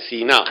travel by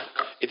sea. Now,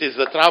 it is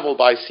the travel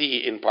by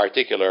sea in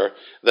particular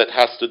that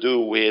has to do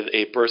with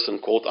a person,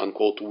 quote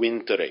unquote,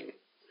 wintering.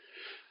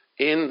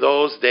 In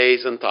those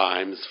days and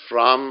times,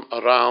 from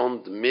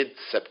around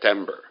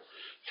mid-September,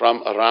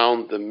 from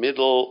around the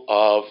middle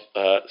of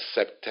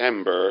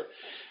September,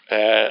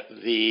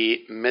 the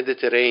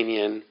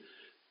Mediterranean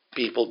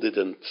people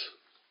didn't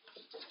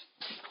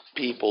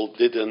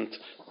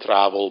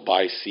travel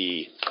by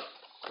sea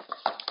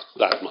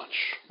that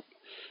much.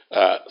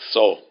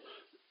 So,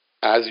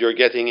 as you're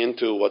getting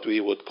into what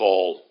we would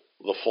call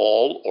the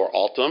fall or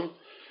autumn,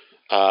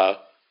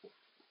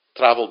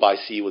 travel by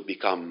sea would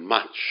become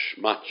much,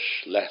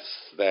 much less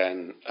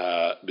than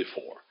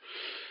before.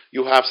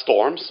 You have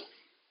storms.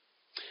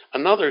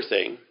 Another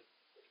thing,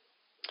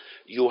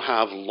 you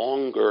have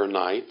longer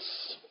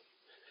nights,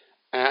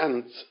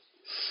 and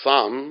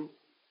some,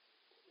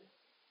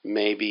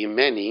 maybe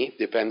many,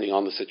 depending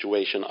on the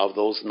situation of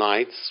those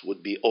nights,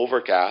 would be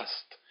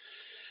overcast.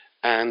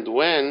 And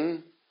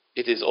when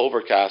it is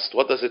overcast,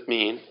 what does it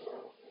mean?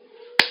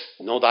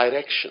 No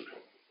direction.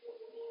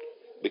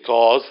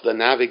 Because the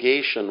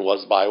navigation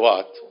was by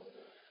what?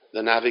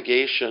 The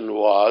navigation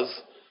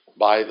was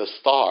by the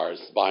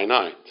stars by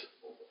night.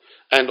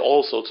 And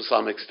also, to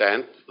some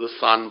extent, the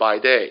sun by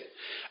day.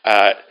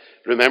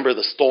 Remember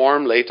the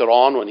storm later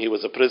on when he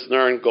was a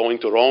prisoner and going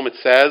to Rome? It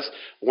says,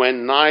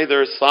 when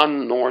neither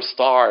sun nor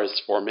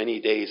stars for many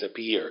days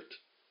appeared.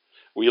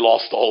 We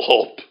lost all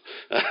hope.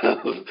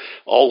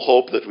 All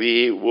hope that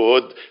we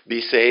would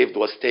be saved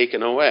was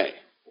taken away.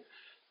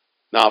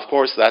 Now, of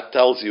course, that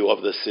tells you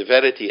of the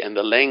severity and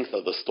the length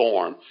of the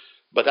storm,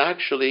 but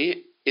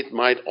actually, it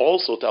might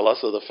also tell us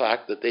of the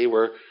fact that they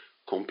were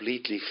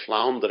completely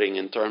floundering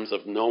in terms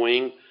of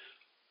knowing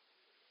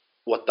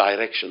what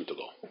direction to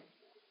go.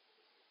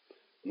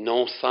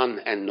 No sun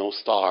and no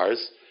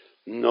stars,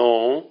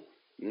 no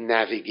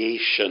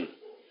navigation.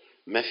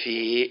 ما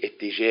في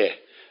اتجاه.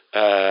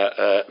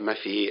 ما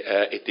في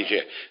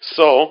اتجاه.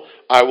 So,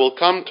 I will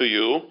come to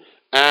you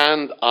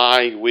and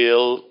I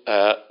will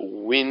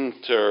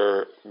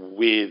winter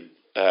with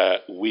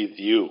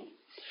you.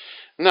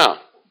 Now,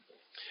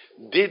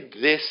 did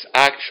this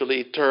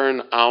actually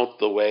turn out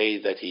the way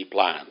that he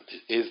planned?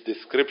 His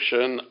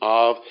description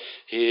of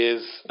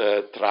his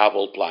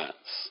travel plans.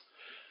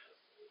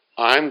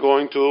 I'm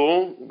going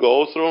to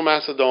go through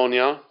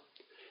Macedonia,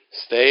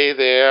 stay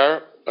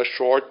there a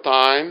short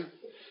time,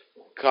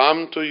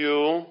 come to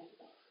you,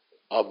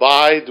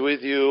 abide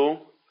with you,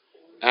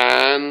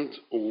 and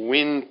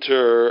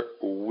winter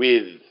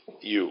with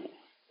you.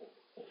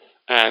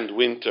 And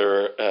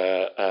winter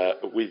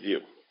with you.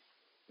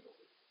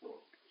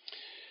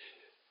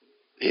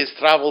 His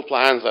travel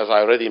plans, as I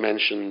already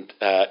mentioned,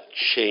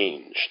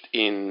 changed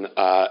in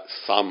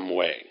some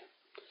way.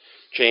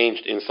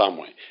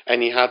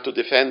 And he had to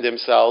defend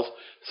himself,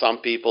 some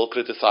people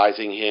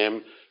criticizing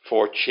him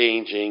for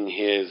changing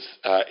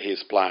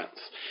his plans.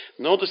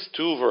 Notice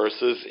two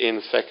verses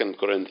in 2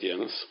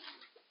 Corinthians.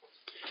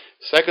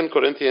 2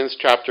 Corinthians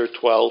chapter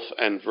 12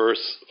 and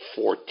verse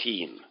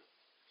 14.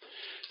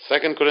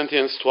 2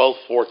 Corinthians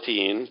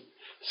 12:14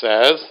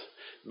 says,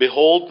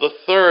 behold, the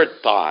third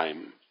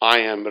time I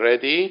am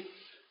ready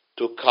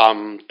to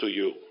come to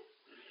you.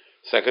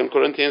 2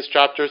 Corinthians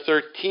chapter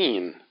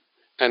 13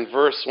 and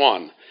verse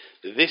 1.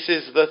 This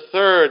is the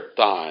third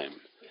time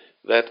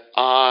that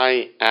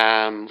I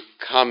am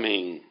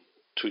coming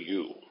to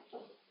you.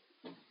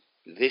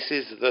 This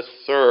is the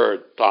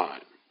third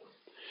time.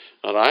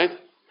 All right?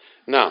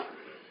 Now,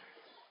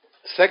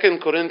 2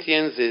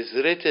 Corinthians is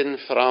written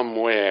from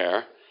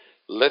where?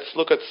 Let's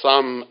look at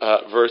some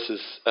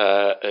verses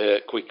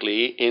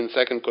quickly in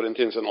 2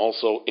 Corinthians and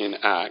also in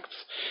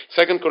Acts.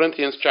 2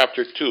 Corinthians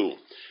chapter 2,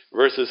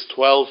 verses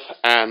 12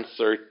 and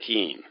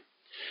 13.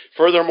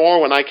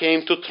 Furthermore, when I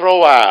came to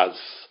Troas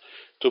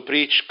to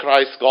preach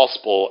Christ's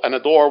gospel, and a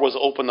door was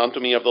opened unto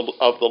me of the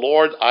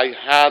Lord, I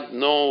had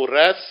no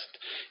rest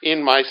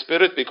in my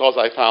spirit, because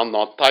I found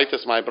not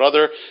Titus my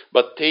brother,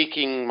 but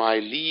taking my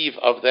leave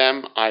of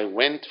them, I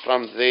went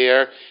from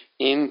there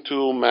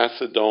into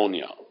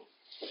Macedonia.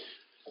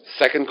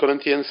 2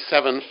 Corinthians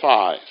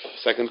 7:5.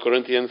 2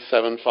 Corinthians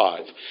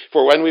 7:5.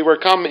 For when we were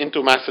come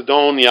into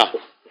Macedonia,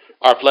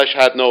 our flesh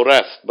had no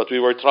rest, but we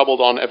were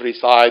troubled on every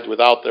side.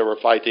 Without there were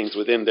fightings,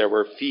 within there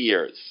were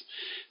fears.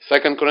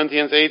 2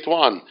 Corinthians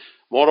 8:1.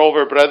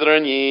 Moreover,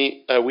 brethren,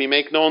 we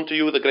make known to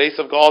you the grace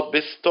of God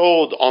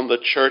bestowed on the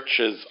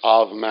churches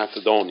of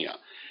Macedonia.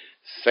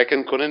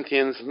 2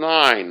 Corinthians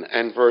 9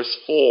 and verse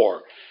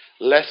 4.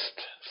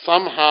 Lest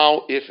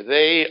somehow, if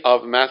they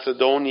of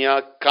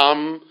Macedonia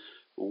come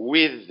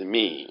with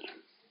me.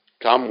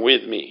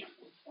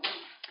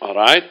 All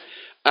right?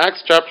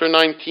 Acts chapter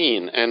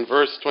 19 and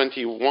verse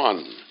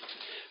 21.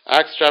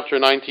 Acts chapter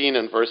 19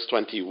 and verse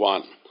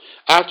 21.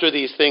 After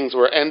these things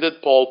were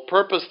ended, Paul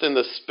purposed in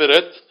the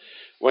Spirit,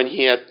 when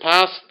he had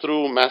passed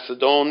through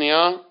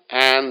Macedonia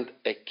and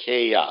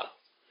Achaia,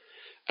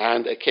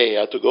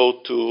 to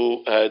go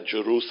to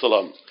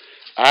Jerusalem.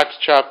 Acts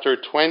chapter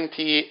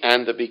 20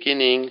 and the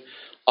beginning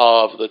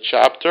of the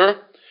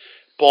chapter.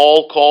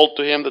 Paul called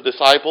to him the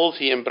disciples,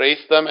 he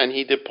embraced them, and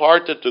he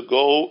departed to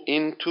go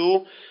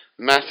into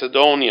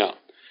Macedonia.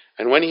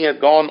 And when he had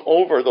gone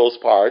over those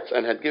parts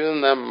and had given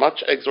them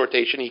much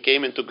exhortation, he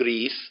came into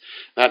Greece,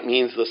 that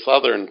means the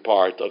southern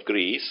part of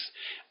Greece,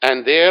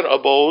 and there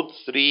abode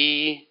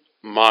 3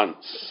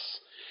 months.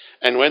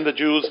 And when the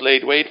Jews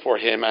laid wait for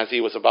him as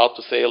he was about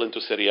to sail into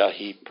Syria,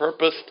 he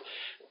purposed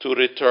to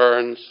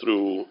return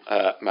through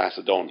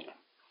Macedonia.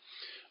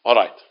 All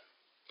right.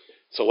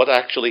 So what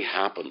actually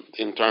happened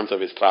in terms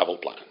of his travel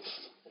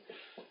plans?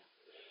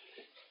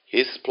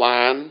 His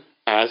plan,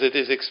 as it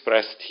is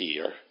expressed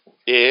here,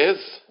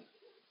 is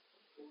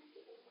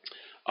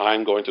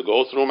I'm going to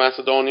go through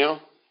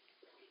Macedonia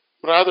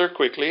rather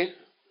quickly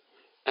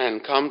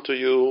and come to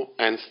you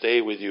and stay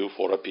with you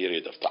for a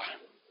period of time.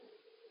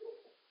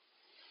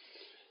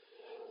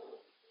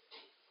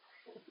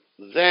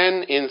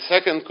 then in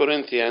 2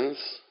 Corinthians,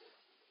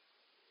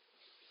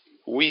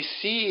 we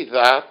see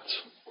that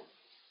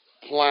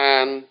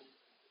plan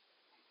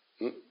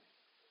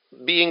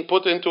being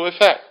put into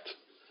effect,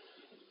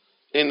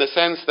 in the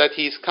sense that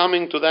he's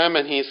coming to them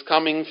and he's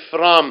coming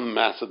from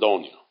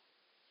Macedonia.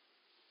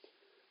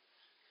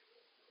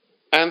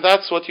 And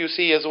that's what you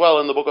see as well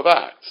in the book of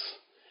Acts,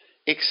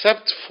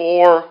 except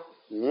for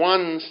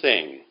one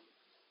thing,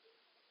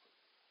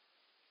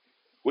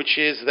 which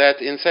is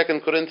that in 2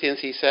 Corinthians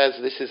he says,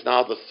 this is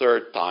now the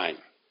third time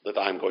that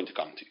I'm going to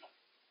come to you.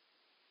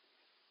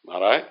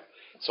 All right?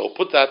 So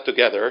put that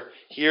together.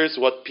 Here's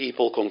what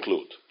people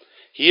conclude.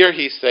 Here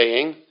he's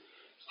saying,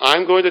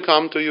 I'm going to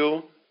come to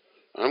you.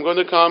 I'm going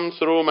to come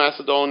through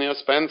Macedonia,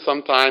 spend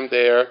some time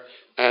there,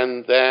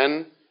 and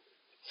then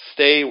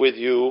stay with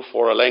you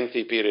for a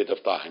lengthy period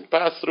of time.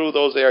 Pass through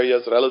those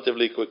areas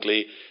relatively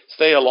quickly.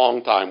 Stay a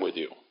long time with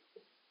you.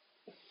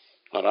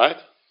 All right?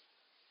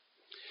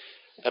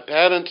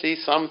 Apparently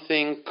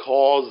something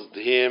caused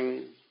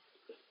him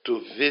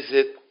to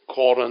visit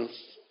Corinth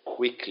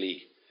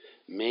quickly,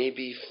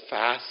 maybe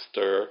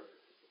faster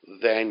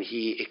than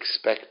he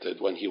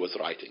expected when he was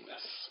writing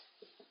this.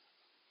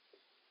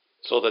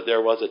 So that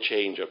there was a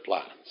change of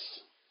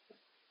plans.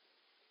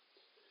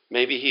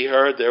 Maybe he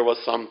heard there was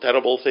some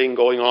terrible thing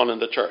going on in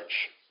the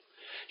church.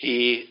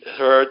 He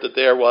heard that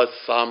there was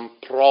some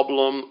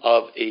problem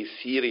of a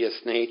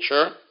serious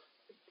nature.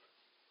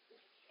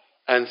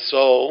 And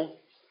so,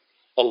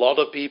 a lot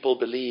of people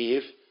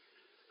believe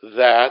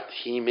that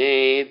he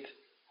made,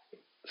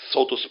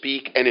 so to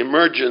speak, an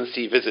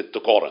emergency visit to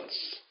Corinth.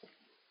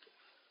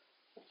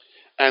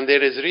 And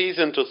there is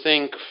reason to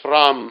think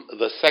from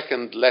the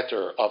second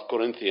letter of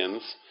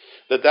Corinthians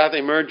that that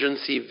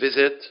emergency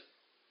visit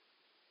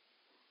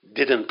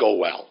didn't go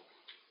well.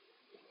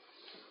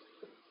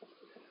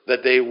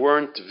 That they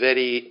weren't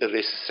very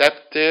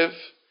receptive,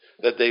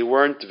 that they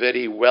weren't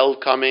very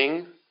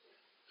welcoming,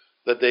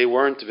 that they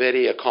weren't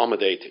very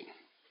accommodating.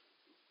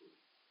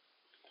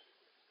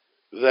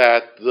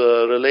 That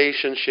the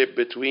relationship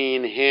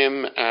between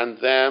him and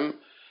them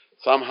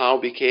somehow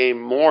became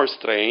more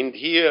strained.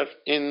 Here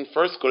in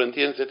 1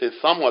 Corinthians it is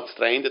somewhat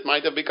strained. It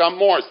might have become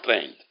more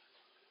strained.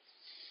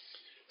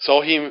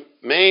 So he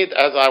made,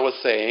 as I was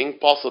saying,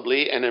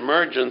 possibly an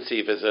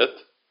emergency visit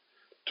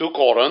to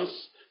Corinth,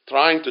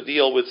 trying to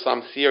deal with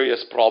some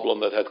serious problem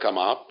that had come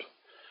up.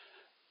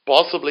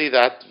 Possibly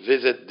that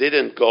visit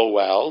didn't go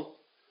well,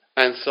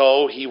 and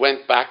so he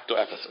went back to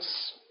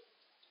Ephesus.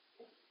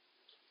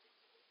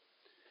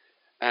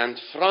 And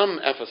from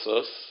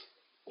Ephesus,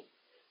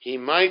 he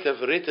might have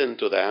written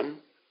to them,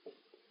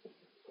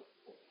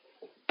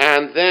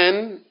 and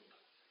then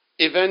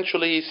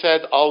eventually he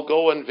said, I'll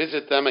go and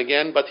visit them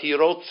again, but he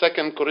wrote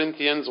 2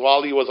 Corinthians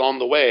while he was on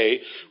the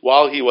way,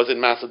 while he was in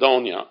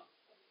Macedonia.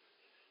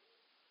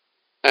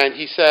 And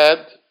he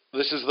said,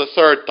 this is the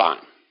third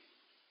time.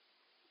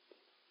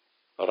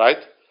 All right?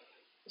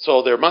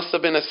 So there must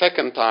have been a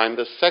second time.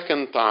 The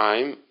second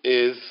time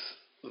is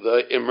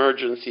the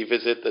emergency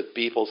visit that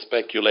people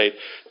speculate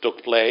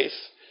took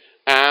place.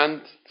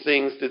 And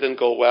things didn't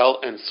go well,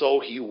 and so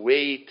he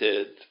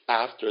waited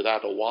after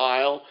that a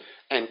while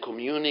and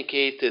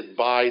communicated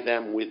by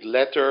them with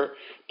letter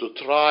to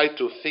try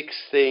to fix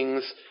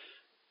things,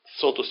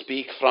 so to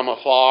speak, from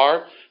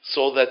afar,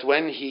 so that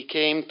when he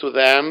came to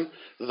them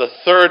the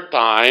third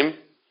time,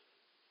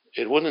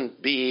 it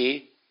wouldn't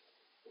be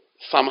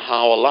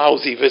somehow a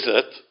lousy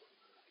visit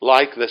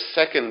like the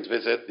second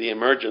visit, the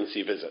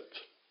emergency visit.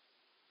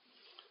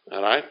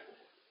 All right?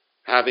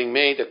 Having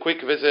made a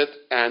quick visit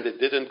and it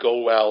didn't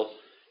go well,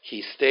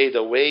 he stayed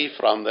away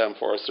from them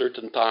for a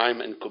certain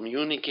time and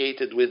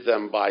communicated with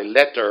them by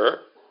letter,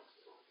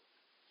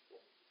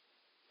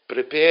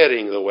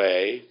 preparing the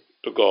way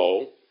to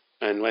go.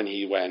 And when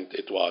he went,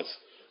 it was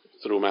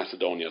through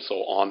Macedonia, so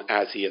on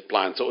as he had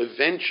planned. So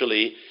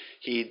eventually,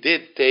 he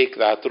did take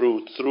that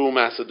route through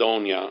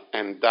Macedonia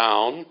and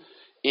down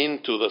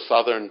into the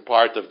southern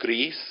part of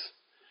Greece,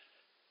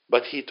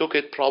 but he took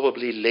it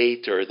probably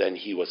later than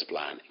he was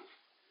planning.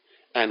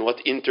 And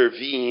what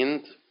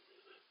intervened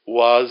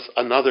was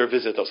another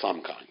visit of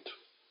some kind.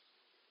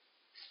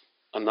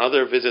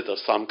 Another visit of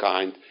some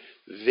kind.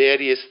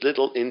 Various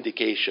little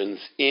indications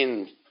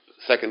in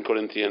 2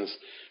 Corinthians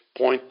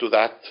point to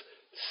that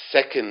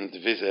second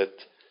visit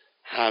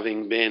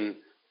having been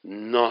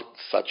not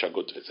such a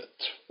good visit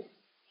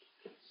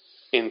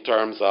in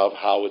terms of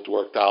how it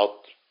worked out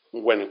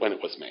when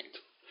it was made.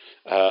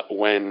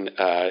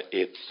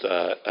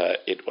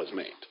 It was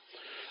made.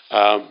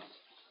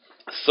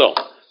 So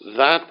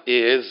that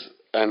is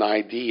an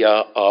idea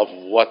of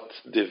what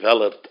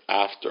developed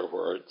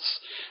afterwards.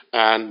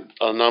 And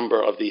a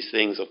number of these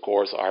things, of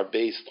course, are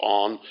based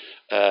on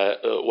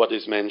what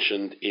is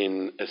mentioned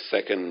in 2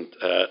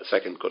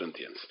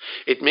 Corinthians.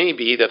 It may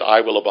be that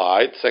I will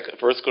abide,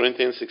 1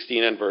 Corinthians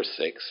 16 and verse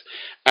 6,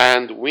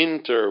 and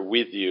winter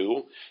with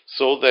you,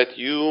 so that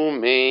you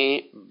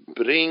may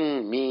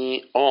bring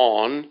me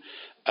on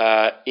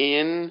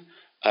in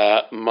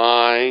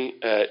my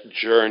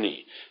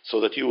journey,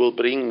 so that you will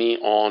bring me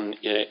on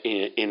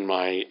in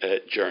my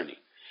journey.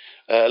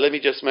 Let me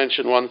just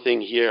mention one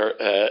thing here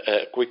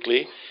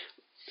quickly.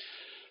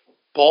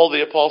 Paul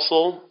the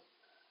Apostle,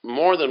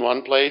 more than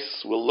one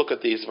place, we'll look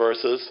at these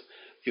verses.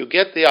 You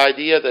get the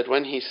idea that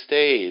when he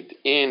stayed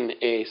in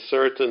a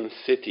certain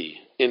city,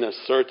 in a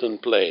certain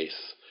place,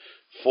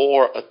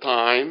 for a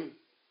time,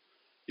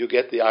 you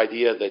get the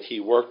idea that he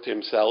worked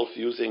himself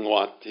using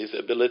what? His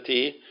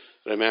ability,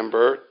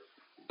 remember,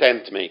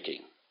 tent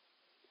making.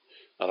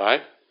 All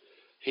right?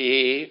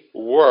 He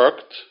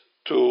worked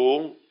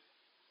to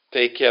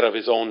take care of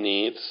his own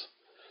needs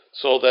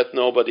so that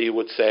nobody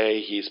would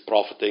say he's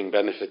profiting,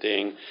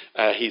 benefiting,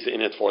 he's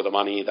in it for the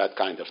money, that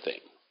kind of thing.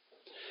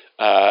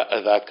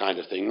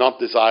 Not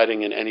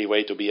desiring in any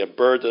way to be a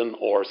burden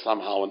or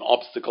somehow an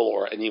obstacle,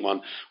 or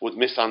anyone would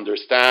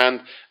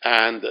misunderstand,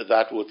 and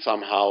that would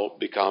somehow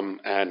become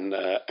an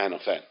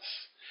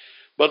offense.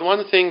 But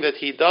one thing that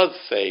he does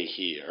say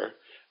here,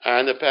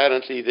 and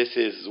apparently this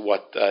is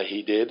what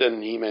he did,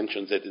 and he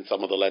mentions it in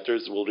some of the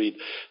letters. We'll read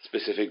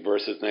specific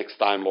verses next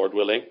time, Lord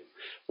willing.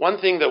 One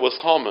thing that was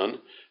common,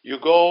 you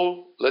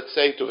go, let's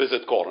say, to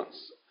visit Corinth,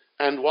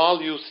 and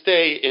while you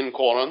stay in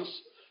Corinth,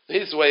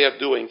 his way of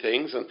doing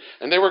things,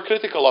 and they were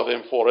critical of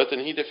him for it,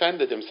 and he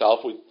defended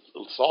himself. We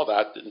saw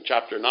that in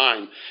chapter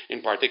 9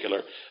 in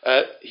particular.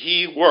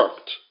 He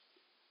worked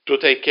to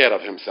take care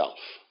of himself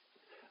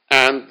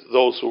and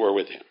those who were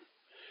with him,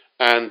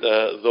 and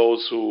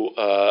those who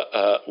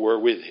were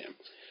with him.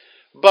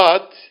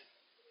 But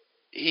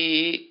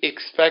he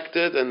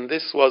expected, and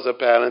this was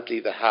apparently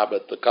the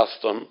habit, the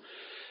custom,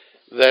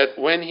 that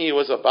when he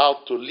was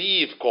about to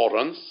leave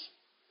Corinth,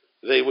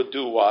 they would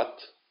do what?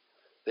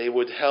 They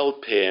would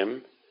help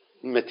him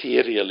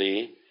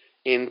materially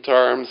in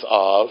terms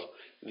of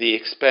the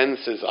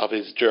expenses of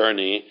his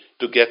journey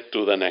to get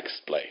to the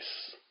next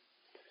place.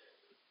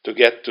 To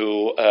get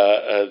to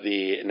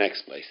the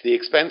next place. The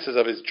expenses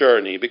of his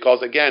journey,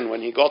 because again,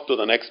 when he got to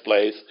the next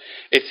place,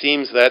 it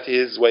seems that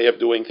his way of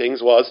doing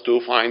things was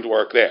to find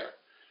work there.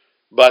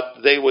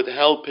 But they would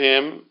help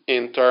him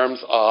in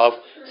terms of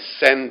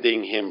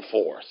sending him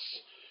forth,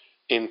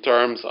 in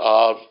terms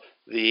of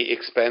the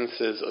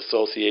expenses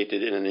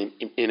associated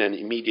in an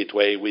immediate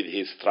way with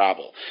his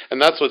travel. And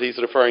that's what he's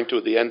referring to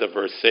at the end of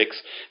verse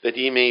 6, that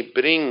he may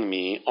bring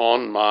me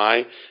on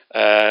my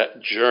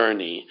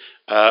journey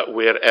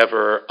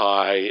wherever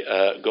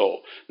I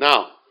go.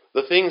 Now,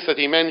 the things that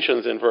he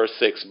mentions in verse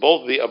 6,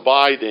 both the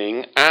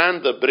abiding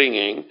and the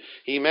bringing,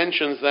 he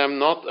mentions them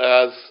not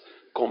as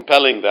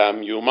compelling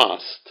them, you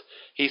must.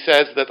 He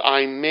says that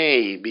I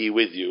may be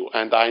with you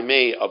and I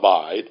may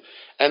abide.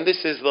 And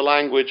this is the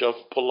language of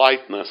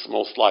politeness,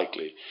 most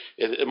likely.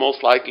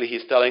 Most likely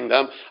he's telling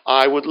them,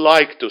 I would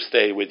like to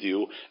stay with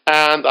you,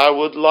 and I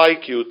would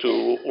like you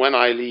to, when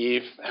I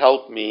leave,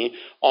 help me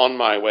on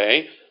my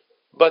way.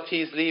 But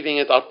he's leaving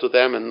it up to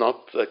them and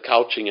not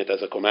couching it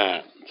as a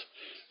command.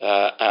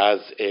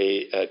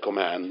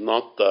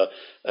 Not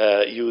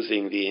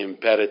using the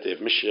imperative.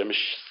 مش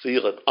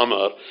صيغة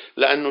أمر،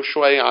 لأنه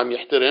شوي عم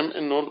يحترم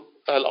إنه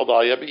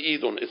القضايا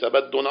بإيدهم إذا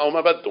بدهم أو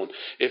ما بدهم.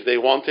 If they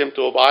want him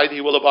to abide,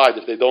 he will abide.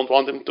 If they don't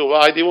want him to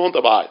abide, he won't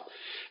abide.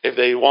 If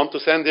they want to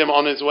send him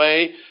on his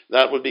way,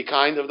 that would be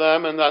kind of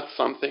them, and that's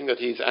something that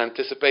he's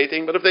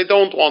anticipating. But if they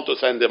don't want to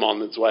send him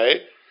on his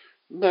way,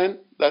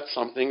 then that's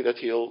something that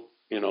he'll,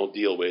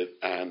 deal with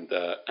and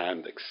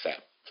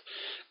accept.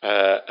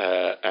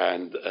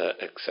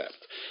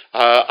 Accept.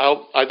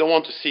 I don't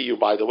want to see you,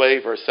 by the way,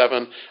 verse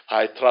 7,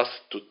 I trust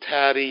to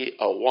tarry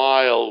a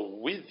while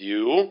with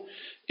you,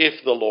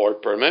 if the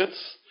Lord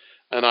permits,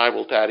 and I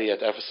will tarry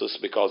at Ephesus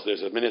because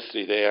there's a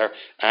ministry there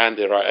and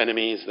there are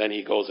enemies. Then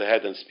he goes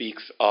ahead and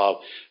speaks of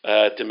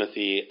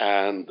Timothy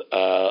and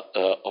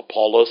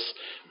Apollos,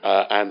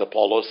 and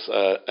Apollos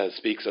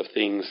speaks of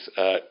things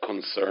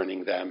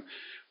concerning them,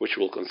 which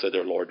we'll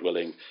consider, Lord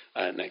willing,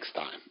 next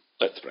time.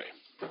 Let's pray.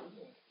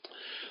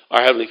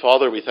 Our Heavenly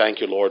Father, we thank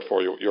you, Lord,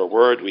 for your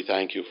word. We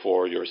thank you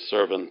for your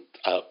servant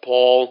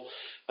Paul,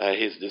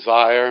 his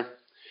desire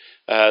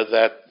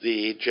that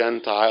the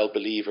Gentile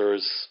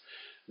believers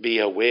be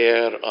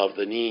aware of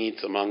the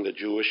needs among the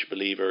Jewish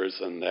believers,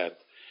 and that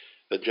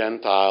the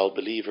Gentile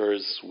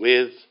believers,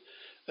 with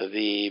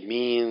the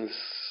means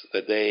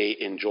that they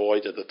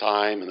enjoyed at the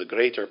time and the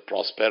greater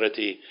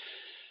prosperity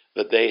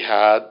that they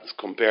had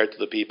compared to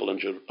the people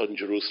in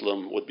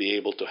Jerusalem, would be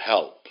able to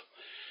help.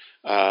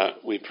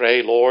 We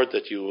pray, Lord,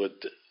 that you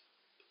would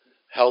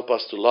help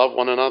us to love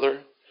one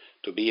another,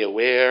 to be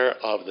aware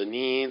of the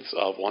needs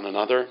of one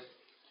another.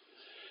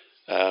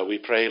 We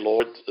pray,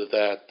 Lord,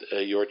 that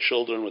your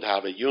children would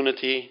have a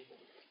unity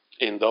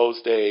in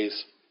those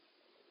days,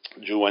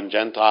 Jew and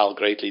Gentile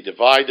greatly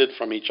divided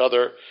from each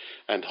other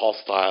and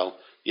hostile,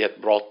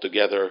 yet brought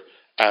together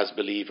as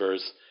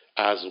believers,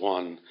 as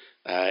one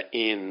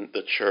in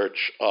the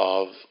church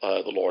of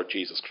the Lord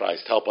Jesus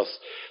Christ. Help us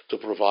to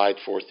provide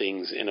for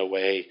things in a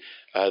way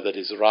that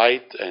is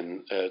right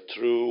and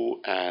true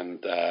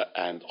and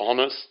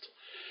honest.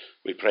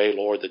 We pray,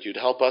 Lord, that you'd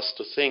help us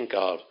to think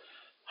of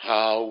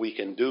how we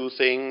can do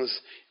things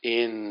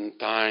in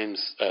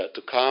times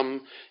to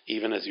come.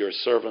 Even as your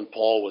servant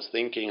Paul was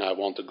thinking, I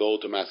want to go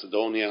to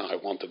Macedonia, I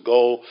want to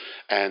go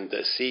and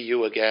see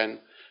you again.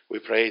 We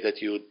pray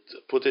that you'd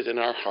put it in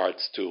our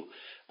hearts to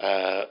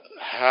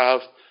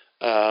have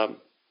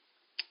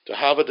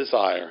a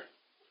desire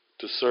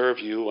to serve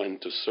you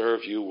and to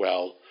serve you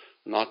well,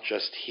 not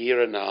just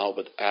here and now,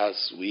 but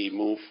as we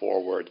move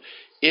forward,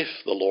 if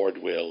the Lord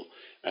will,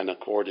 and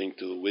according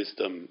to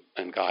wisdom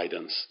and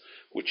guidance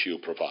which you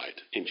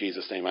provide. In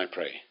Jesus' name I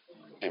pray.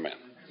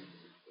 Amen.